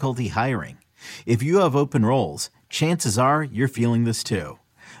having difficulty hiring. If you have open roles, chances are you're feeling this too.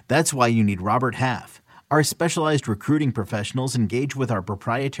 That's why you need Robert Half. Our specialized recruiting professionals engage with our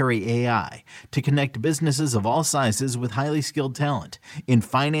proprietary AI to connect businesses of all sizes with highly skilled talent in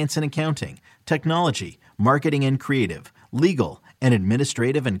finance and accounting, technology, marketing and creative, legal, and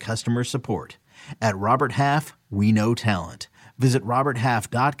administrative and customer support. At Robert Half, we know talent. Visit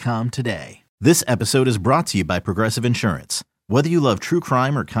roberthalf.com today. This episode is brought to you by Progressive Insurance. Whether you love true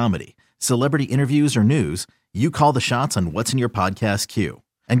crime or comedy, celebrity interviews or news, you call the shots on what's in your podcast queue.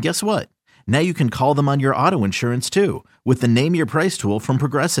 And guess what? Now you can call them on your auto insurance too with the Name Your Price tool from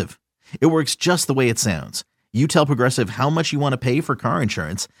Progressive. It works just the way it sounds. You tell Progressive how much you want to pay for car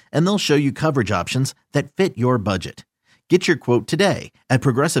insurance, and they'll show you coverage options that fit your budget. Get your quote today at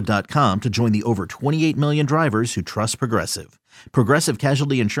Progressive.com to join the over 28 million drivers who trust Progressive. Progressive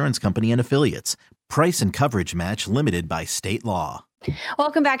Casualty Insurance Company and Affiliates. Price and coverage match limited by state law.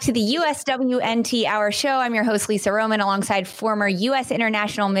 Welcome back to the USWNT Hour Show. I'm your host, Lisa Roman, alongside former U.S.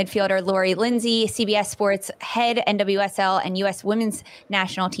 international midfielder Lori Lindsey, CBS Sports head NWSL and U.S. women's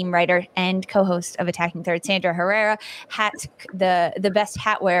national team writer and co-host of Attacking Third, Sandra Herrera, the best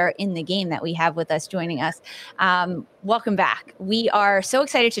hat wearer in the game that we have with us joining us. Welcome back. We are so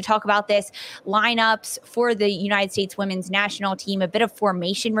excited to talk about this lineups for the United States women's national team, a bit of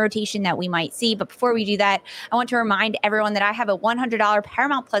formation rotation that we might see. But before we do that, I want to remind everyone that I have a $100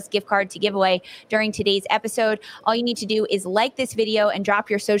 Paramount Plus gift card to give away during today's episode. All you need to do is like this video and drop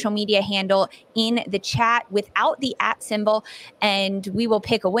your social media handle in the chat without the @ symbol, and we will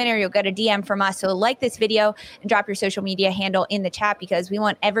pick a winner. You'll get a DM from us. So like this video and drop your social media handle in the chat, because we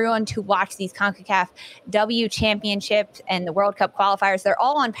want everyone to watch these CONCACAF W Championship and the World Cup qualifiers. They're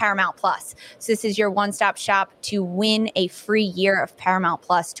all on Paramount Plus. So this is your one-stop shop to win a free year of Paramount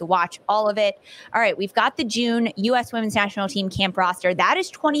Plus to watch all of it. All right, we've got the June U.S. women's national team camp roster. That is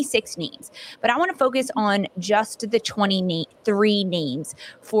 26 names, but I want to focus on just the 23 names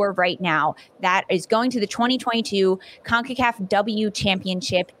for right now. That is going to the 2022 CONCACAF W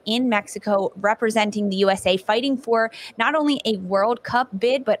Championship in Mexico, representing the USA, fighting for not only a World Cup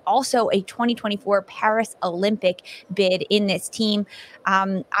bid, but also a 2024 Paris Olympic bid in this team.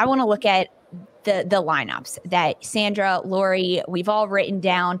 I want to look at the lineups that Sandra, Lori, we've all written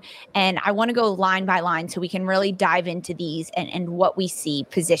down, and I want to go line by line so we can really dive into these and what we see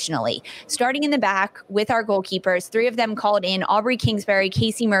positionally. Starting in the back with our goalkeepers, 3 of them called in: Aubrey Kingsbury,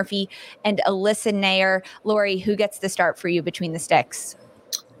 Casey Murphy, and Alyssa Nair. Lori, who gets the start for you between the sticks?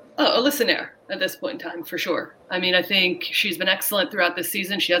 Oh, Alyssa Nair at this point in time, for sure. I mean, I think she's been excellent throughout this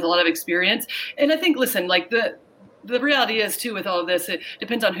season. She has a lot of experience. And I think, listen, like the reality is too with all of this, it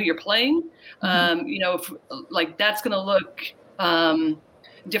depends on who you're playing. If, that's going to look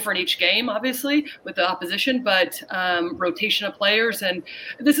different each game, obviously, with the opposition, but rotation of players. And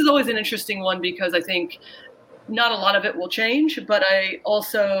this is always an interesting one, because I think not a lot of it will change, but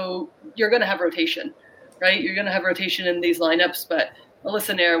you're going to have rotation, right? You're going to have rotation in these lineups, but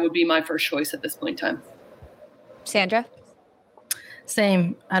Alyssa Nair would be my first choice at this point in time. Sandra?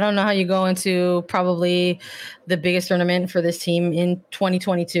 Same. I don't know how you go into probably the biggest tournament for this team in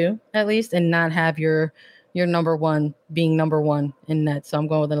 2022, at least, and not have your number one being number one in net. So I'm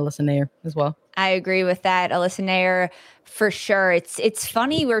going with Alyssa Nair as well. I agree with that. Alyssa Nair, for sure. It's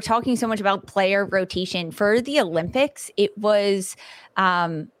funny. We're talking so much about player rotation. For the Olympics, it was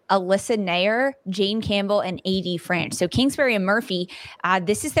Alyssa Nair, Jane Campbell, and AD France. So Kingsbury and Murphy,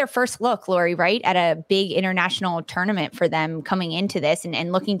 this is their first look, Lori, right, at a big international tournament for them coming into this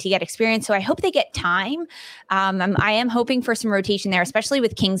and looking to get experience. So I hope they get time. I am hoping for some rotation there, especially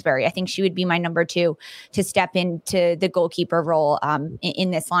with Kingsbury. I think she would be my number 2 to step into the goalkeeper role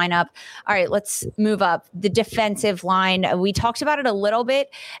in this lineup. All right, let's move up. The defensive line. We talked about it a little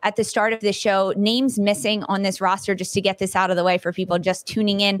bit at the start of the show. Names missing on this roster, just to get this out of the way for people just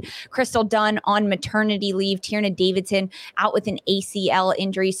tuning in. Crystal Dunn on maternity leave. Tierna Davidson out with an ACL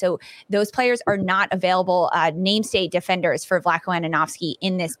injury. So those players are not available namesake defenders for Vlatko Andonovski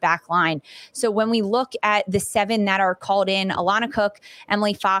in this back line. So when we look at the 7 that are called in: Alana Cook,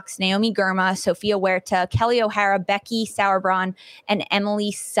 Emily Fox, Naomi Girma, Sophia Huerta, Kelly O'Hara, Becky Sauerbrunn, and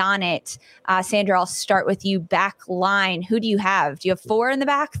Emily Sonnet. Sandra, I'll start with you. Back line. Who do you have? Do you have 4 in the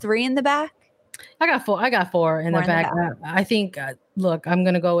back, 3 in the back? I got four in the back. I think, look, I'm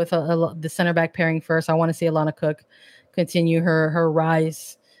going to go with the center back pairing first. I want to see Alana Cook continue her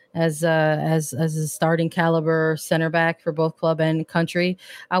rise as a starting caliber center back for both club and country.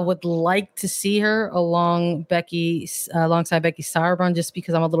 I would like to see her alongside Becky Sauerbrunn, just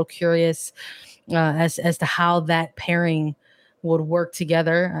because I'm a little curious as to how that pairing would work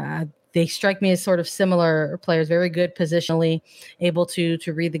together. They strike me as sort of similar players, very good positionally, able to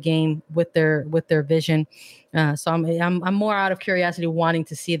read the game with their vision. So I'm more out of curiosity, wanting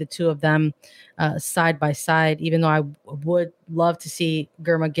to see the two of them side by side. Even though I would love to see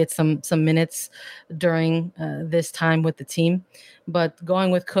Girma get some minutes during this time with the team, but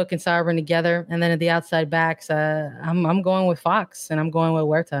going with Cook and Sauerbrunn together, and then at the outside backs, I'm going with Fox and I'm going with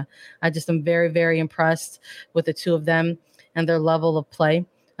Huerta. I just am very, very impressed with the two of them and their level of play.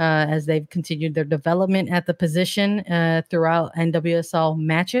 As they've continued their development at the position throughout NWSL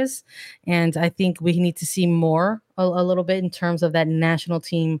matches. And I think we need to see more a little bit in terms of that national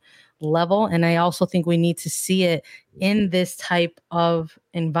team level. And I also think we need to see it in this type of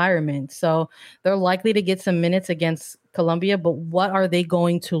environment. So they're likely to get some minutes against Colombia, but what are they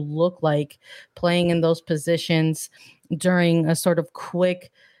going to look like playing in those positions during a sort of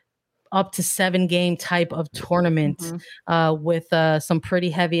quick up to 7 game type of tournament with some pretty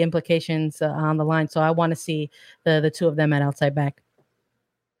heavy implications on the line. So I want to see the two of them at outside back.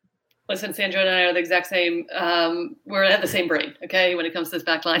 Listen, Sandra and I are the exact same. We're at the same brain, okay, when it comes to this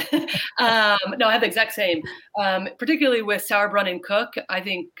back line. No, I have the exact same, particularly with Sauerbrunn and Cook, I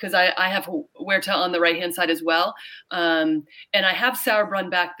think, because I have Huerta on the right-hand side as well. And I have Sauerbrunn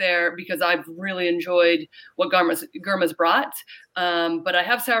back there because I've really enjoyed what Girma's brought. But I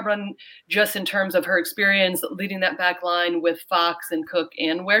have Sauerbrunn just in terms of her experience leading that back line with Fox and Cook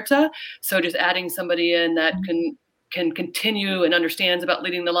and Huerta. So just adding somebody in that can continue and understands about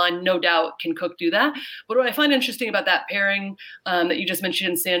leading the line. No doubt can Cook do that. But what I find interesting about that pairing that you just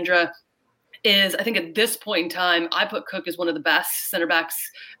mentioned, Sandra, is I think at this point in time, I put Cook as one of the best center backs,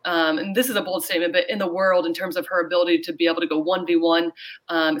 and this is a bold statement, but in the world in terms of her ability to be able to go 1v1,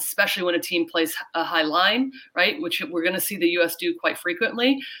 especially when a team plays a high line, right, which we're going to see the U.S. do quite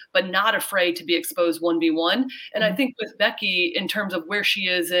frequently, but not afraid to be exposed 1v1. And I think with Becky, in terms of where she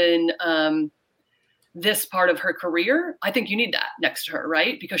is in this part of her career, I think you need that next to her,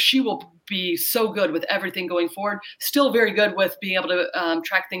 right? Because she will be so good with everything going forward, still very good with being able to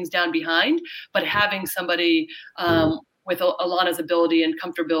track things down behind, but having somebody with Alana's ability and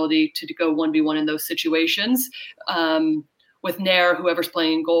comfortability to go 1v1 in those situations, with Nair, whoever's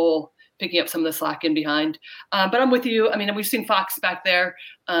playing goal, picking up some of the slack in behind. But I'm with you. I mean, we've seen Fox back there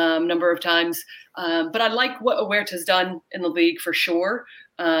a number of times, but I like what Huerta's done in the league for sure.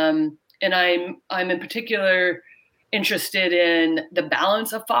 And I'm in particular interested in the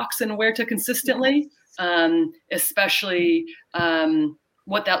balance of Fox and Huerta consistently, especially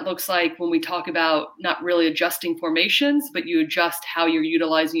what that looks like when we talk about not really adjusting formations, but you adjust how you're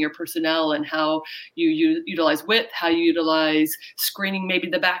utilizing your personnel and how you utilize width, how you utilize screening maybe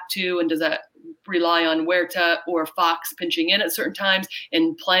the back two, and does that rely on Huerta or Fox pinching in at certain times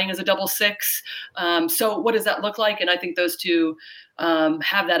and playing as a double six? So what does that look like? And I think those two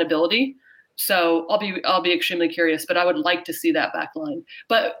have that ability. So I'll be extremely curious, but I would like to see that back line.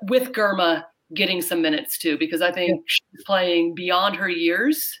 But with Girma getting some minutes too, because I think she's playing beyond her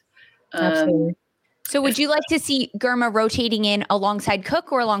years. Absolutely. So would you like to see Girma rotating in alongside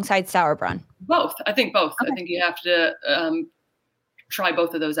Cook or alongside Sauerbrunn? Both. I think both. Okay. I think you have to try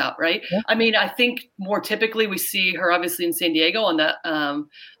both of those out, right? Yeah. I mean, I think more typically we see her obviously in San Diego on that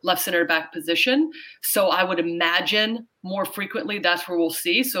left center back position. So I would imagine more frequently that's where we'll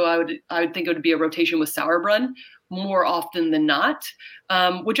see. So I would think it would be a rotation with Sauerbrunn more often than not,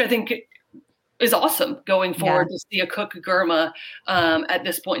 which I think is awesome going forward to see a Cook Girma at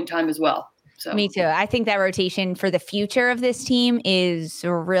this point in time as well. So. Me too. I think that rotation for the future of this team is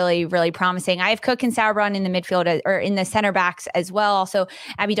really, really promising. I have Cook and Sauerbrunn in the midfield or in the center backs as well. Also,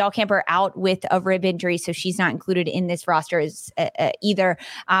 Abby Dahlkemper out with a rib injury, so she's not included in this roster as, either.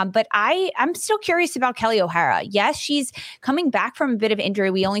 But I'm still curious about Kelly O'Hara. Yes, she's coming back from a bit of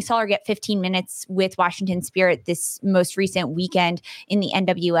injury. We only saw her get 15 minutes with Washington Spirit this most recent weekend in the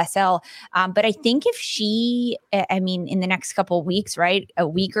NWSL. But I think if she, in the next couple of weeks, right, a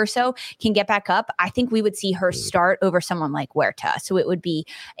week or so, can get back up, I think we would see her start over someone like Huerta. So it would be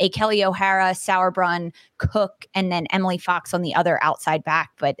a Kelly O'Hara, Sauerbrunn, Cook, and then Emily Fox on the other outside back.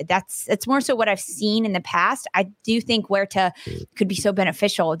 But that's more so what I've seen in the past. I do think Huerta could be so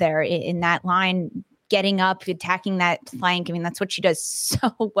beneficial there in that line, getting up, attacking that flank. I mean, that's what she does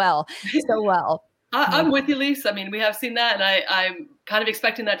so well. I'm with you, Lise. I mean, we have seen that, and I'm kind of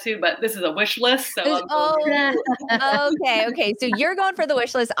expecting that too, but this is a wish list. So okay. So you're going for the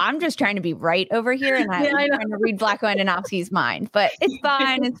wish list. I'm just trying to be right over here, and I'm trying to read Vlatko Andonovski's mind, but it's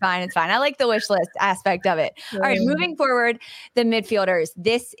fine. It's fine. I like the wish list aspect of it. All right, moving forward, the midfielders.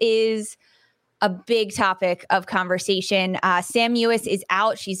 This is a big topic of conversation. Sam Mewis is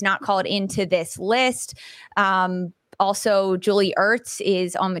out. She's not called into this list. Also, Julie Ertz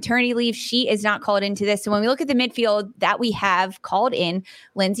is on maternity leave. She is not called into this. So when we look at the midfield that we have called in,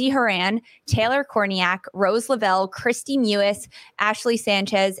 Lindsey Horan, Taylor Korniak, Rose Lavelle, Kristie Mewis, Ashley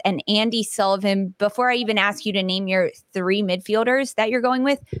Sanchez, and Andi Sullivan. Before I even ask you to name your 3 midfielders that you're going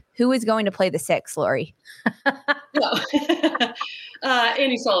with, who is going to play the 6, Lori?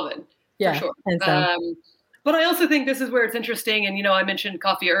 Andi Sullivan. Yeah, for sure. But I also think this is where it's interesting. And, I mentioned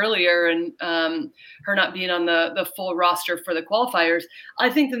Coffey earlier and her not being on the full roster for the qualifiers.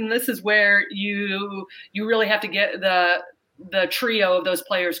 I think then this is where you really have to get the trio of those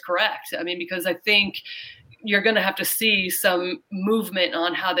players correct. I mean, because I think you're going to have to see some movement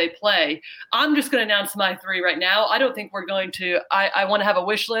on how they play. I'm just going to announce my 3 right now. I don't think we're going to, I want to have a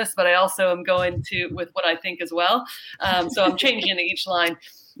wish list, but I also am going to with what I think as well. So I'm changing each line.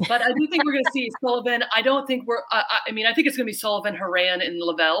 But I do think we're going to see Sullivan. I don't think I think it's going to be Sullivan, Horan, and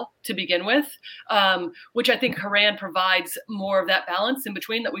Lavelle to begin with, which I think Horan provides more of that balance in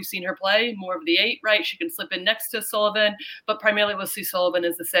between that we've seen her play, more of the 8, right? She can slip in next to Sullivan, but primarily we'll see Sullivan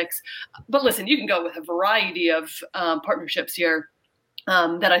as the 6. But listen, you can go with a variety of partnerships here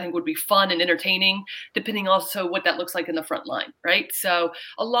that I think would be fun and entertaining, depending also what that looks like in the front line, right? So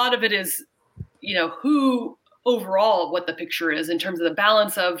a lot of it is, who overall what the picture is in terms of the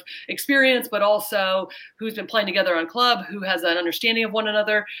balance of experience, but also who's been playing together on club, who has an understanding of one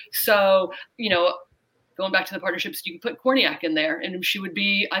another. So, going back to the partnerships, you can put Korniak in there and she would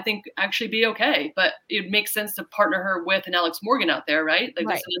be, I think, actually be okay. But it makes sense to partner her with an Alex Morgan out there, right? Like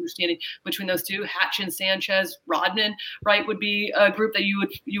there's an understanding between those two. Hatch and Sanchez, Rodman, right, would be a group that you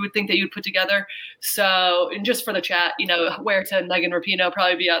would think that you'd put together. So, and just for the chat, where to Megan Rapinoe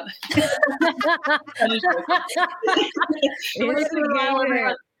probably be out.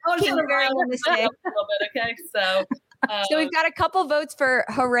 Okay, so. So we've got a couple votes for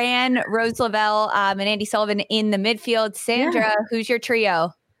Horan, Rose Lavelle, and Andi Sullivan in the midfield. Sandra, who's your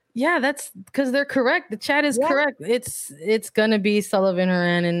trio? Yeah, that's because they're correct. The chat is correct. It's gonna be Sullivan,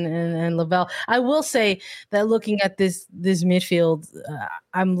 Horan, and Lavelle. I will say that looking at this midfield,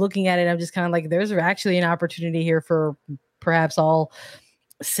 I'm looking at it. I'm just kind of like, there's actually an opportunity here for perhaps all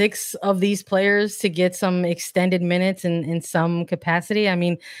 6 of these players to get some extended minutes in some capacity. I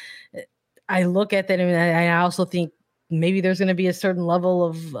mean, I look at that and I also think maybe there's going to be a certain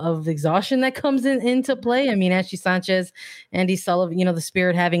level of exhaustion that comes into play. I mean, Ashley Sanchez, Andi Sullivan, the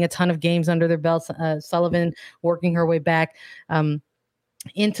Spirit having a ton of games under their belts, Sullivan working her way back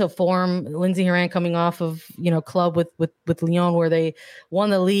into form, Lindsey Horan coming off of, club with Lyon, where they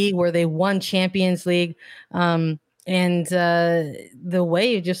won the league, where they won Champions League. And the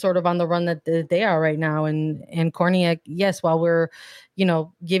Wave just sort of on the run that they are right now. And Korniak, yes, while we're,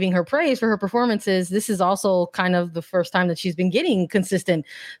 giving her praise for her performances, this is also kind of the first time that she's been getting consistent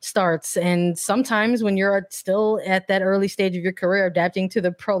starts. And sometimes when you're still at that early stage of your career, adapting to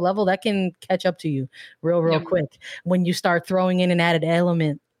the pro level, that can catch up to you real quick when you start throwing in an added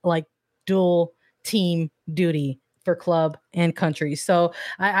element like dual team duty for club and country. So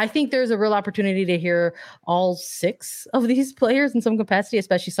I think there's a real opportunity to hear all 6 of these players in some capacity,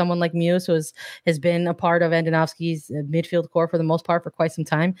 especially someone like Mewis, who has been a part of Andonovski's midfield core for the most part for quite some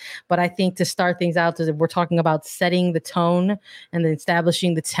time. But I think to start things out, we're talking about setting the tone and then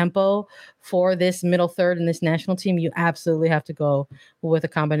establishing the tempo for this middle third and this national team, you absolutely have to go with a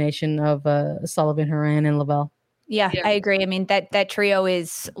combination of Sullivan, Horan, and Lavelle. Yeah, I agree. I mean, that trio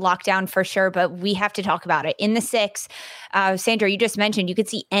is locked down for sure, but we have to talk about it. In the 6, Sandra, you just mentioned you could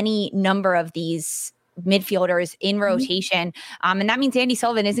see any number of these midfielders in rotation. And that means Andi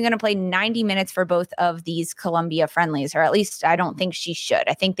Sullivan isn't going to play 90 minutes for both of these Colombia friendlies, or at least I don't think she should.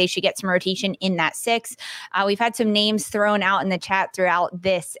 I think they should get some rotation in that 6. We've had some names thrown out in the chat throughout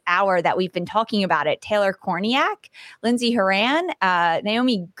this hour that we've been talking about it. Taylor Korniak, Lindsey Horan,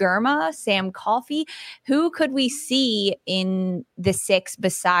 Naomi Girma, Sam Coffey. Who could we see in the 6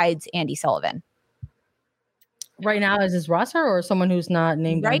 besides Andi Sullivan? Right now as this roster, or someone who's not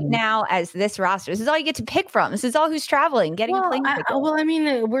named right now as this roster? This is all you get to pick from. This is all who's traveling, getting a plane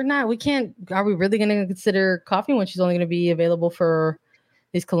ticket. We can't. Are we really going to consider Coffey when she's only going to be available for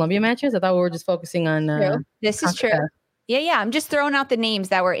these Colombia matches? I thought we were just focusing on. This is true. Yeah. I'm just throwing out the names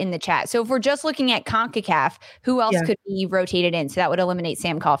that were in the chat. So if we're just looking at CONCACAF, who else could be rotated in? So that would eliminate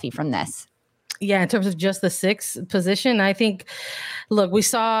Sam Coffey from this. Yeah, in terms of just the sixth position, I think, look, we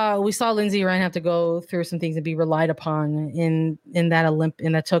saw Lindsey Ryan have to go through some things and be relied upon in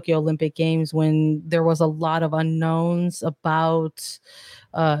that Tokyo Olympic Games when there was a lot of unknowns about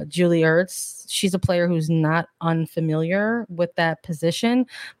Julie Ertz. She's a player who's not unfamiliar with that position,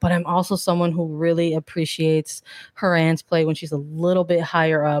 but I'm also someone who really appreciates Horan's play when she's a little bit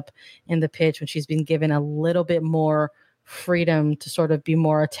higher up in the pitch, when she's been given a little bit more freedom to sort of be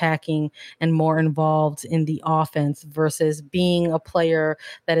more attacking and more involved in the offense versus being a player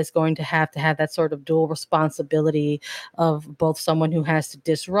that is going to have that sort of dual responsibility of both someone who has to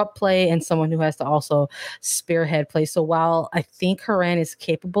disrupt play and someone who has to also spearhead play. So while I think Horan is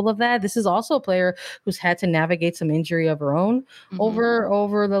capable of that, this is also a player who's had to navigate some injury of her own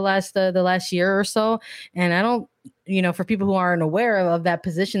over the last year or so. And I don't, for people who aren't aware of that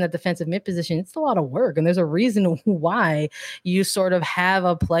position, that defensive mid position, it's a lot of work. And there's a reason why you sort of have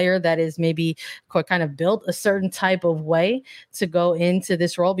a player that is maybe kind of built a certain type of way to go into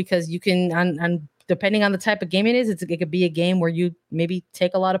this role, because you can, depending on the type of game it is, it could be a game where you maybe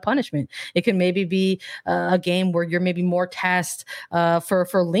take a lot of punishment. It can maybe be a game where you're maybe more tasked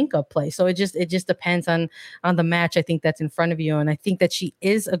for link up play. So it just depends on the match, I think, that's in front of you. And I think that she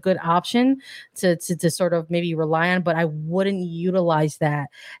is a good option to sort of maybe rely on, but I wouldn't utilize that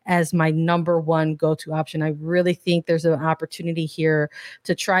as my number one go-to option. I really think there's an opportunity here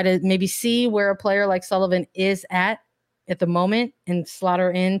to try to maybe see where a player like Sullivan is at the moment and slot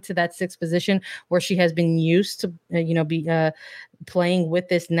her into that sixth position where she has been used to, be playing with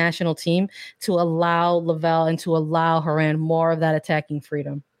this national team, to allow Lavelle and to allow Horan more of that attacking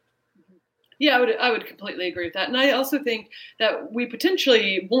freedom. Yeah, I would completely agree with that. And I also think that we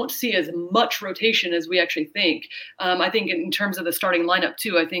potentially won't see as much rotation as we actually think. I think in terms of the starting lineup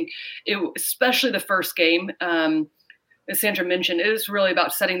too, I think especially the first game, as Sandra mentioned, it is really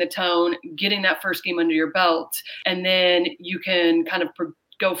about setting the tone, getting that first game under your belt, and then you can kind of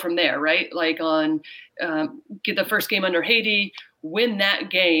go from there, right? Like get the first game under Haiti, win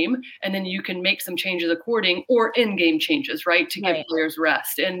that game, and then you can make some changes or in-game changes, right, to give players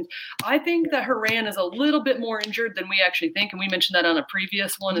rest. And I think that Horan is a little bit more injured than we actually think, and we mentioned that on a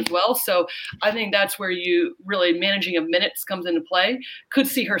previous one as well. So I think that's where you really managing of minutes comes into play. Could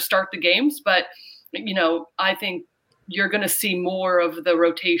see her start the games, but I think you're going to see more of the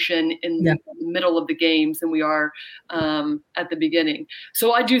rotation in the middle of the games than we are at the beginning.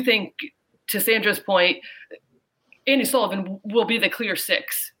 So I do think, to Sandra's point, Andi Sullivan will be the clear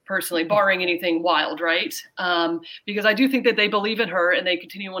six, personally, barring anything wild, right? Because I do think that they believe in her and they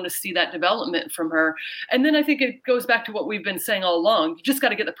continue to want to see that development from her. And then I think it goes back to what we've been saying all along. You just got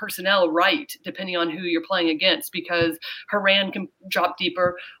to get the personnel right, depending on who you're playing against, because Horan can drop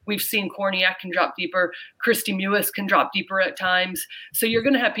deeper. We've seen Korniak can drop deeper. Kristie Mewis can drop deeper at times. So you're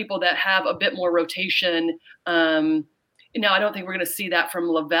going to have people that have a bit more rotation. Now, I don't think we're going to see that from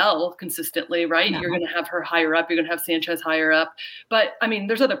Lavelle consistently, right? No. You're going to have her higher up. You're going to have Sanchez higher up. But, I mean,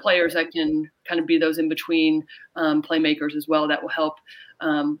 there's other players that can kind of be those in-between playmakers as well that will help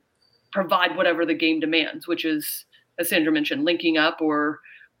provide whatever the game demands, which is, as Sandra mentioned, linking up or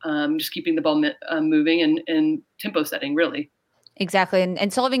just keeping the ball moving and tempo setting, really. Exactly.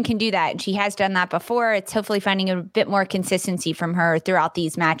 And Sullivan can do that. And she has done that before. It's hopefully finding a bit more consistency from her throughout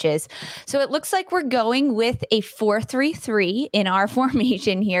these matches. So it looks like we're going with a 4-3-3 in our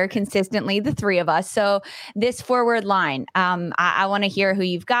formation here consistently, the three of us. So this forward line, I want to hear who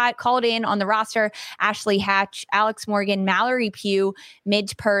you've got called in on the roster: Ashley Hatch, Alex Morgan, Mallory Pugh,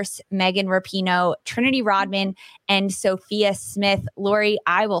 Midge Purse, Megan Rapinoe, Trinity Rodman, and Sophia Smith. Lori,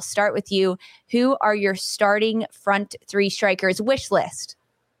 I will start with you. Who are your starting front three strikers? Wish list.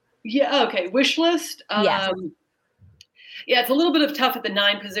 Yeah. Okay. Wish list. Yes. Yeah, it's a little bit of tough at the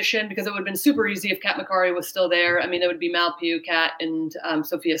 9 position because it would have been super easy if Kat Macari was still there. I mean, it would be Mal Pugh, Kat, and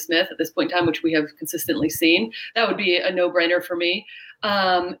Sophia Smith at this point in time, which we have consistently seen. That would be a no-brainer for me.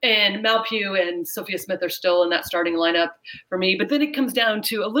 And Mal Pugh and Sophia Smith are still in that starting lineup for me. But then it comes down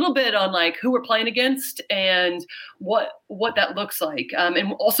to a little bit on like who we're playing against and what that looks like,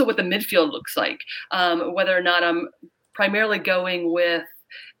 and also what the midfield looks like. Whether or not I'm primarily going with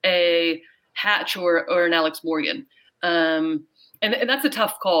a Hatch or an Alex Morgan. And that's a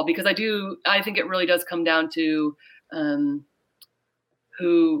tough call because I think it really does come down to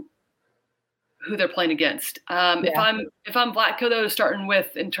who they're playing against. If I'm Vlatko though, starting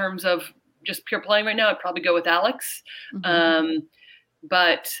with in terms of just pure playing right now, I'd probably go with Alex. Mm-hmm.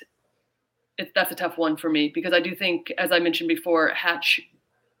 But that's a tough one for me because I do think, as I mentioned before, Hatch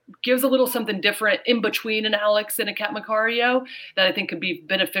gives a little something different in between an Alex and a Kat Macario that I think could be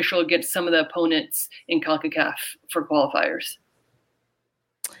beneficial against some of the opponents in CONCACAF for qualifiers.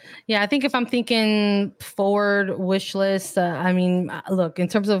 Yeah, I think if I'm thinking forward wish list, I mean, look, in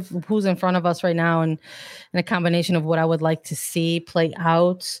terms of who's in front of us right now and a combination of what I would like to see play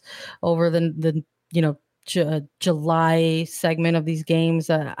out over the July segment of these games,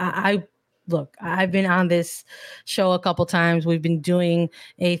 look, I've been on this show a couple times. We've been doing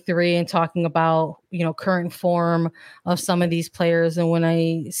A3 and talking about, current form of some of these players. And when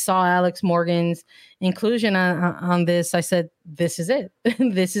I saw Alex Morgan's inclusion on this, I said, this is it.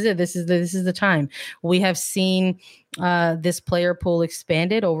 This is it. This is the time. We have seen this player pool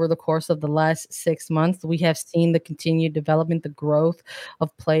expanded over the course of the last 6 months. We have seen the continued development, the growth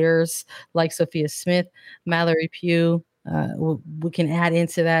of players like Sophia Smith, Mallory Pugh. We can add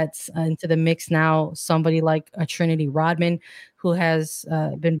into that, into the mix now, somebody like a Trinity Rodman, who has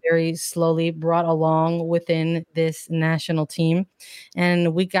been very slowly brought along within this national team.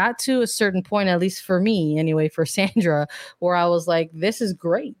 And we got to a certain point, at least for me anyway, for Sandra, where I was like, this is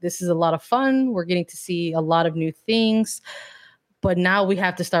great. This is a lot of fun. We're getting to see a lot of new things. But now we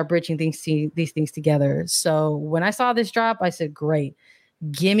have to start bridging these things together. So when I saw this drop, I said, great.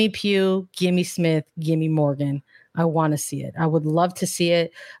 Gimme Pugh, gimme Smith, gimme Morgan. I want to see it. I would love to see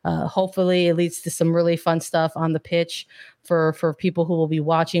it. Hopefully it leads to some really fun stuff on the pitch for people who will be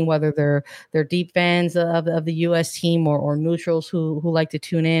watching, whether they're deep fans of the U.S. team or neutrals who like to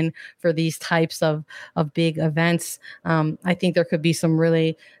tune in for these types of big events. I think there could be some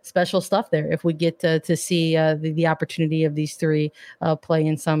really special stuff there if we get to see the opportunity of these three play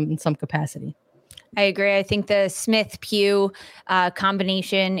in some capacity. I agree. I think the Smith-Pugh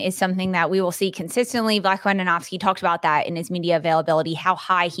combination is something that we will see consistently. Vlatko Andonovski talked about that in his media availability, how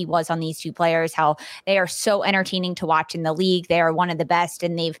high he was on these two players, how they are so entertaining to watch in the league. They are one of the best,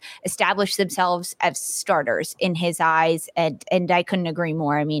 and they've established themselves as starters in his eyes. And I couldn't agree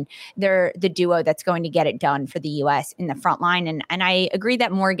more. I mean, they're the duo that's going to get it done for the U.S. in the front line. And I agree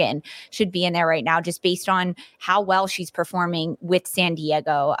that Morgan should be in there right now, just based on how well she's performing with San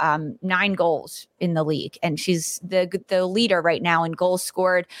Diego. 9 goals in the league, and she's the leader right now in goals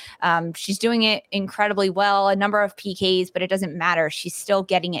scored. She's doing it incredibly well, a number of PKs, but it doesn't matter. She's still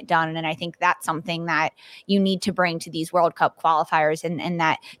getting it done. And I think that's something that you need to bring to these World Cup qualifiers, and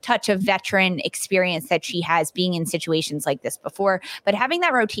that touch of veteran experience that she has being in situations like this before. But having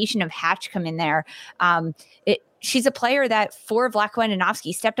that rotation of Hatch come in there, she's a player that for Vlatko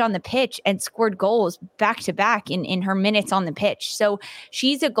Andonovski stepped on the pitch and scored goals back to back in her minutes on the pitch. So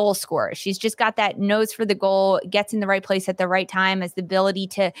she's a goal scorer. She's just got that nose for the goal, gets in the right place at the right time, has the ability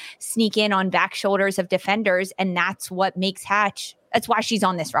to sneak in on back shoulders of defenders. And that's what makes Hatch. That's why she's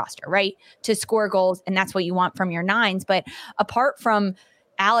on this roster, right? To score goals. And that's what you want from your 9s. But apart from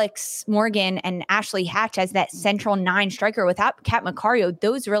Alex Morgan and Ashley Hatch as that central 9 striker without Kat Macario,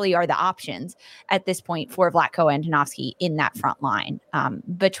 those really are the options at this point for Vlatko Andonovski in that front line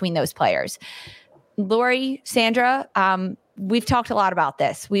between those players. Lori, Sandra, we've talked a lot about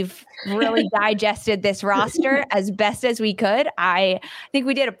this. We've really digested this roster as best as we could. I think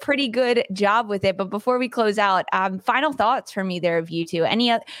we did a pretty good job with it. But before we close out, final thoughts from either of you two.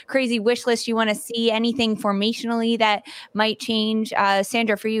 Any crazy wish list you want to see? Anything formationally that might change?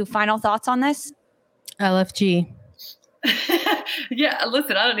 Sandra, for you, final thoughts on this? LFG. Yeah,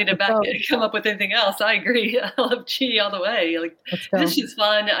 listen, I don't need to come up with anything else. I agree. LFG all the way. Like, this is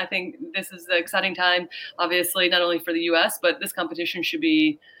fun. I think this is an exciting time, obviously, not only for the U.S., but this competition should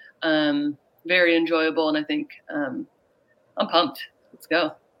be very enjoyable. And I think I'm pumped. Let's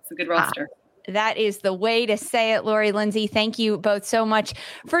go. It's a good roster. That is the way to say it, Lori, Lindsay. Thank you both so much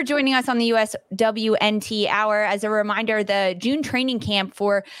for joining us on the USWNT Hour. As a reminder, the June training camp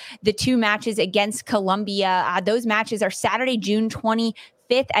for the 2 matches against Colombia, those matches are Saturday, June 25th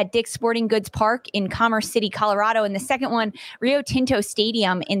at Dick's Sporting Goods Park in Commerce City, Colorado. And the second one, Rio Tinto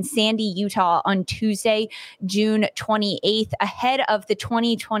Stadium in Sandy, Utah on Tuesday, June 28th, ahead of the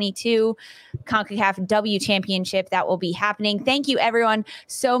 2022 CONCACAF W Championship that will be happening. Thank you everyone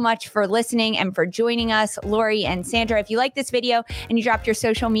so much for listening and for joining us, Lori and Sandra. If you like this video and you dropped your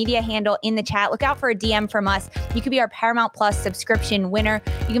social media handle in the chat, look out for a DM from us. You could be our Paramount Plus subscription winner.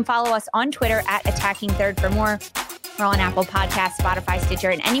 You can follow us on Twitter at Attacking Third for more. We're on Apple Podcasts, Spotify, Stitcher,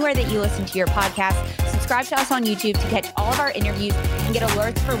 and anywhere that you listen to your podcast. Subscribe to us on YouTube to catch all of our interviews and get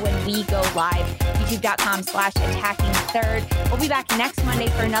alerts for when we go live. YouTube.com/AttackingThird. We'll be back next Monday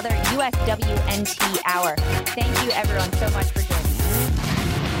for another USWNT Hour. Thank you, everyone, so much for joining us.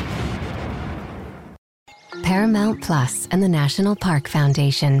 Paramount Plus and the National Park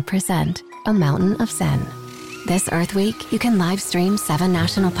Foundation present A Mountain of Zen. This Earth Week, you can live stream 7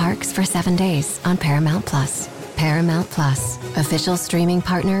 national parks for 7 days on Paramount Plus. Paramount Plus, official streaming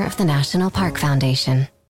partner of the National Park Foundation.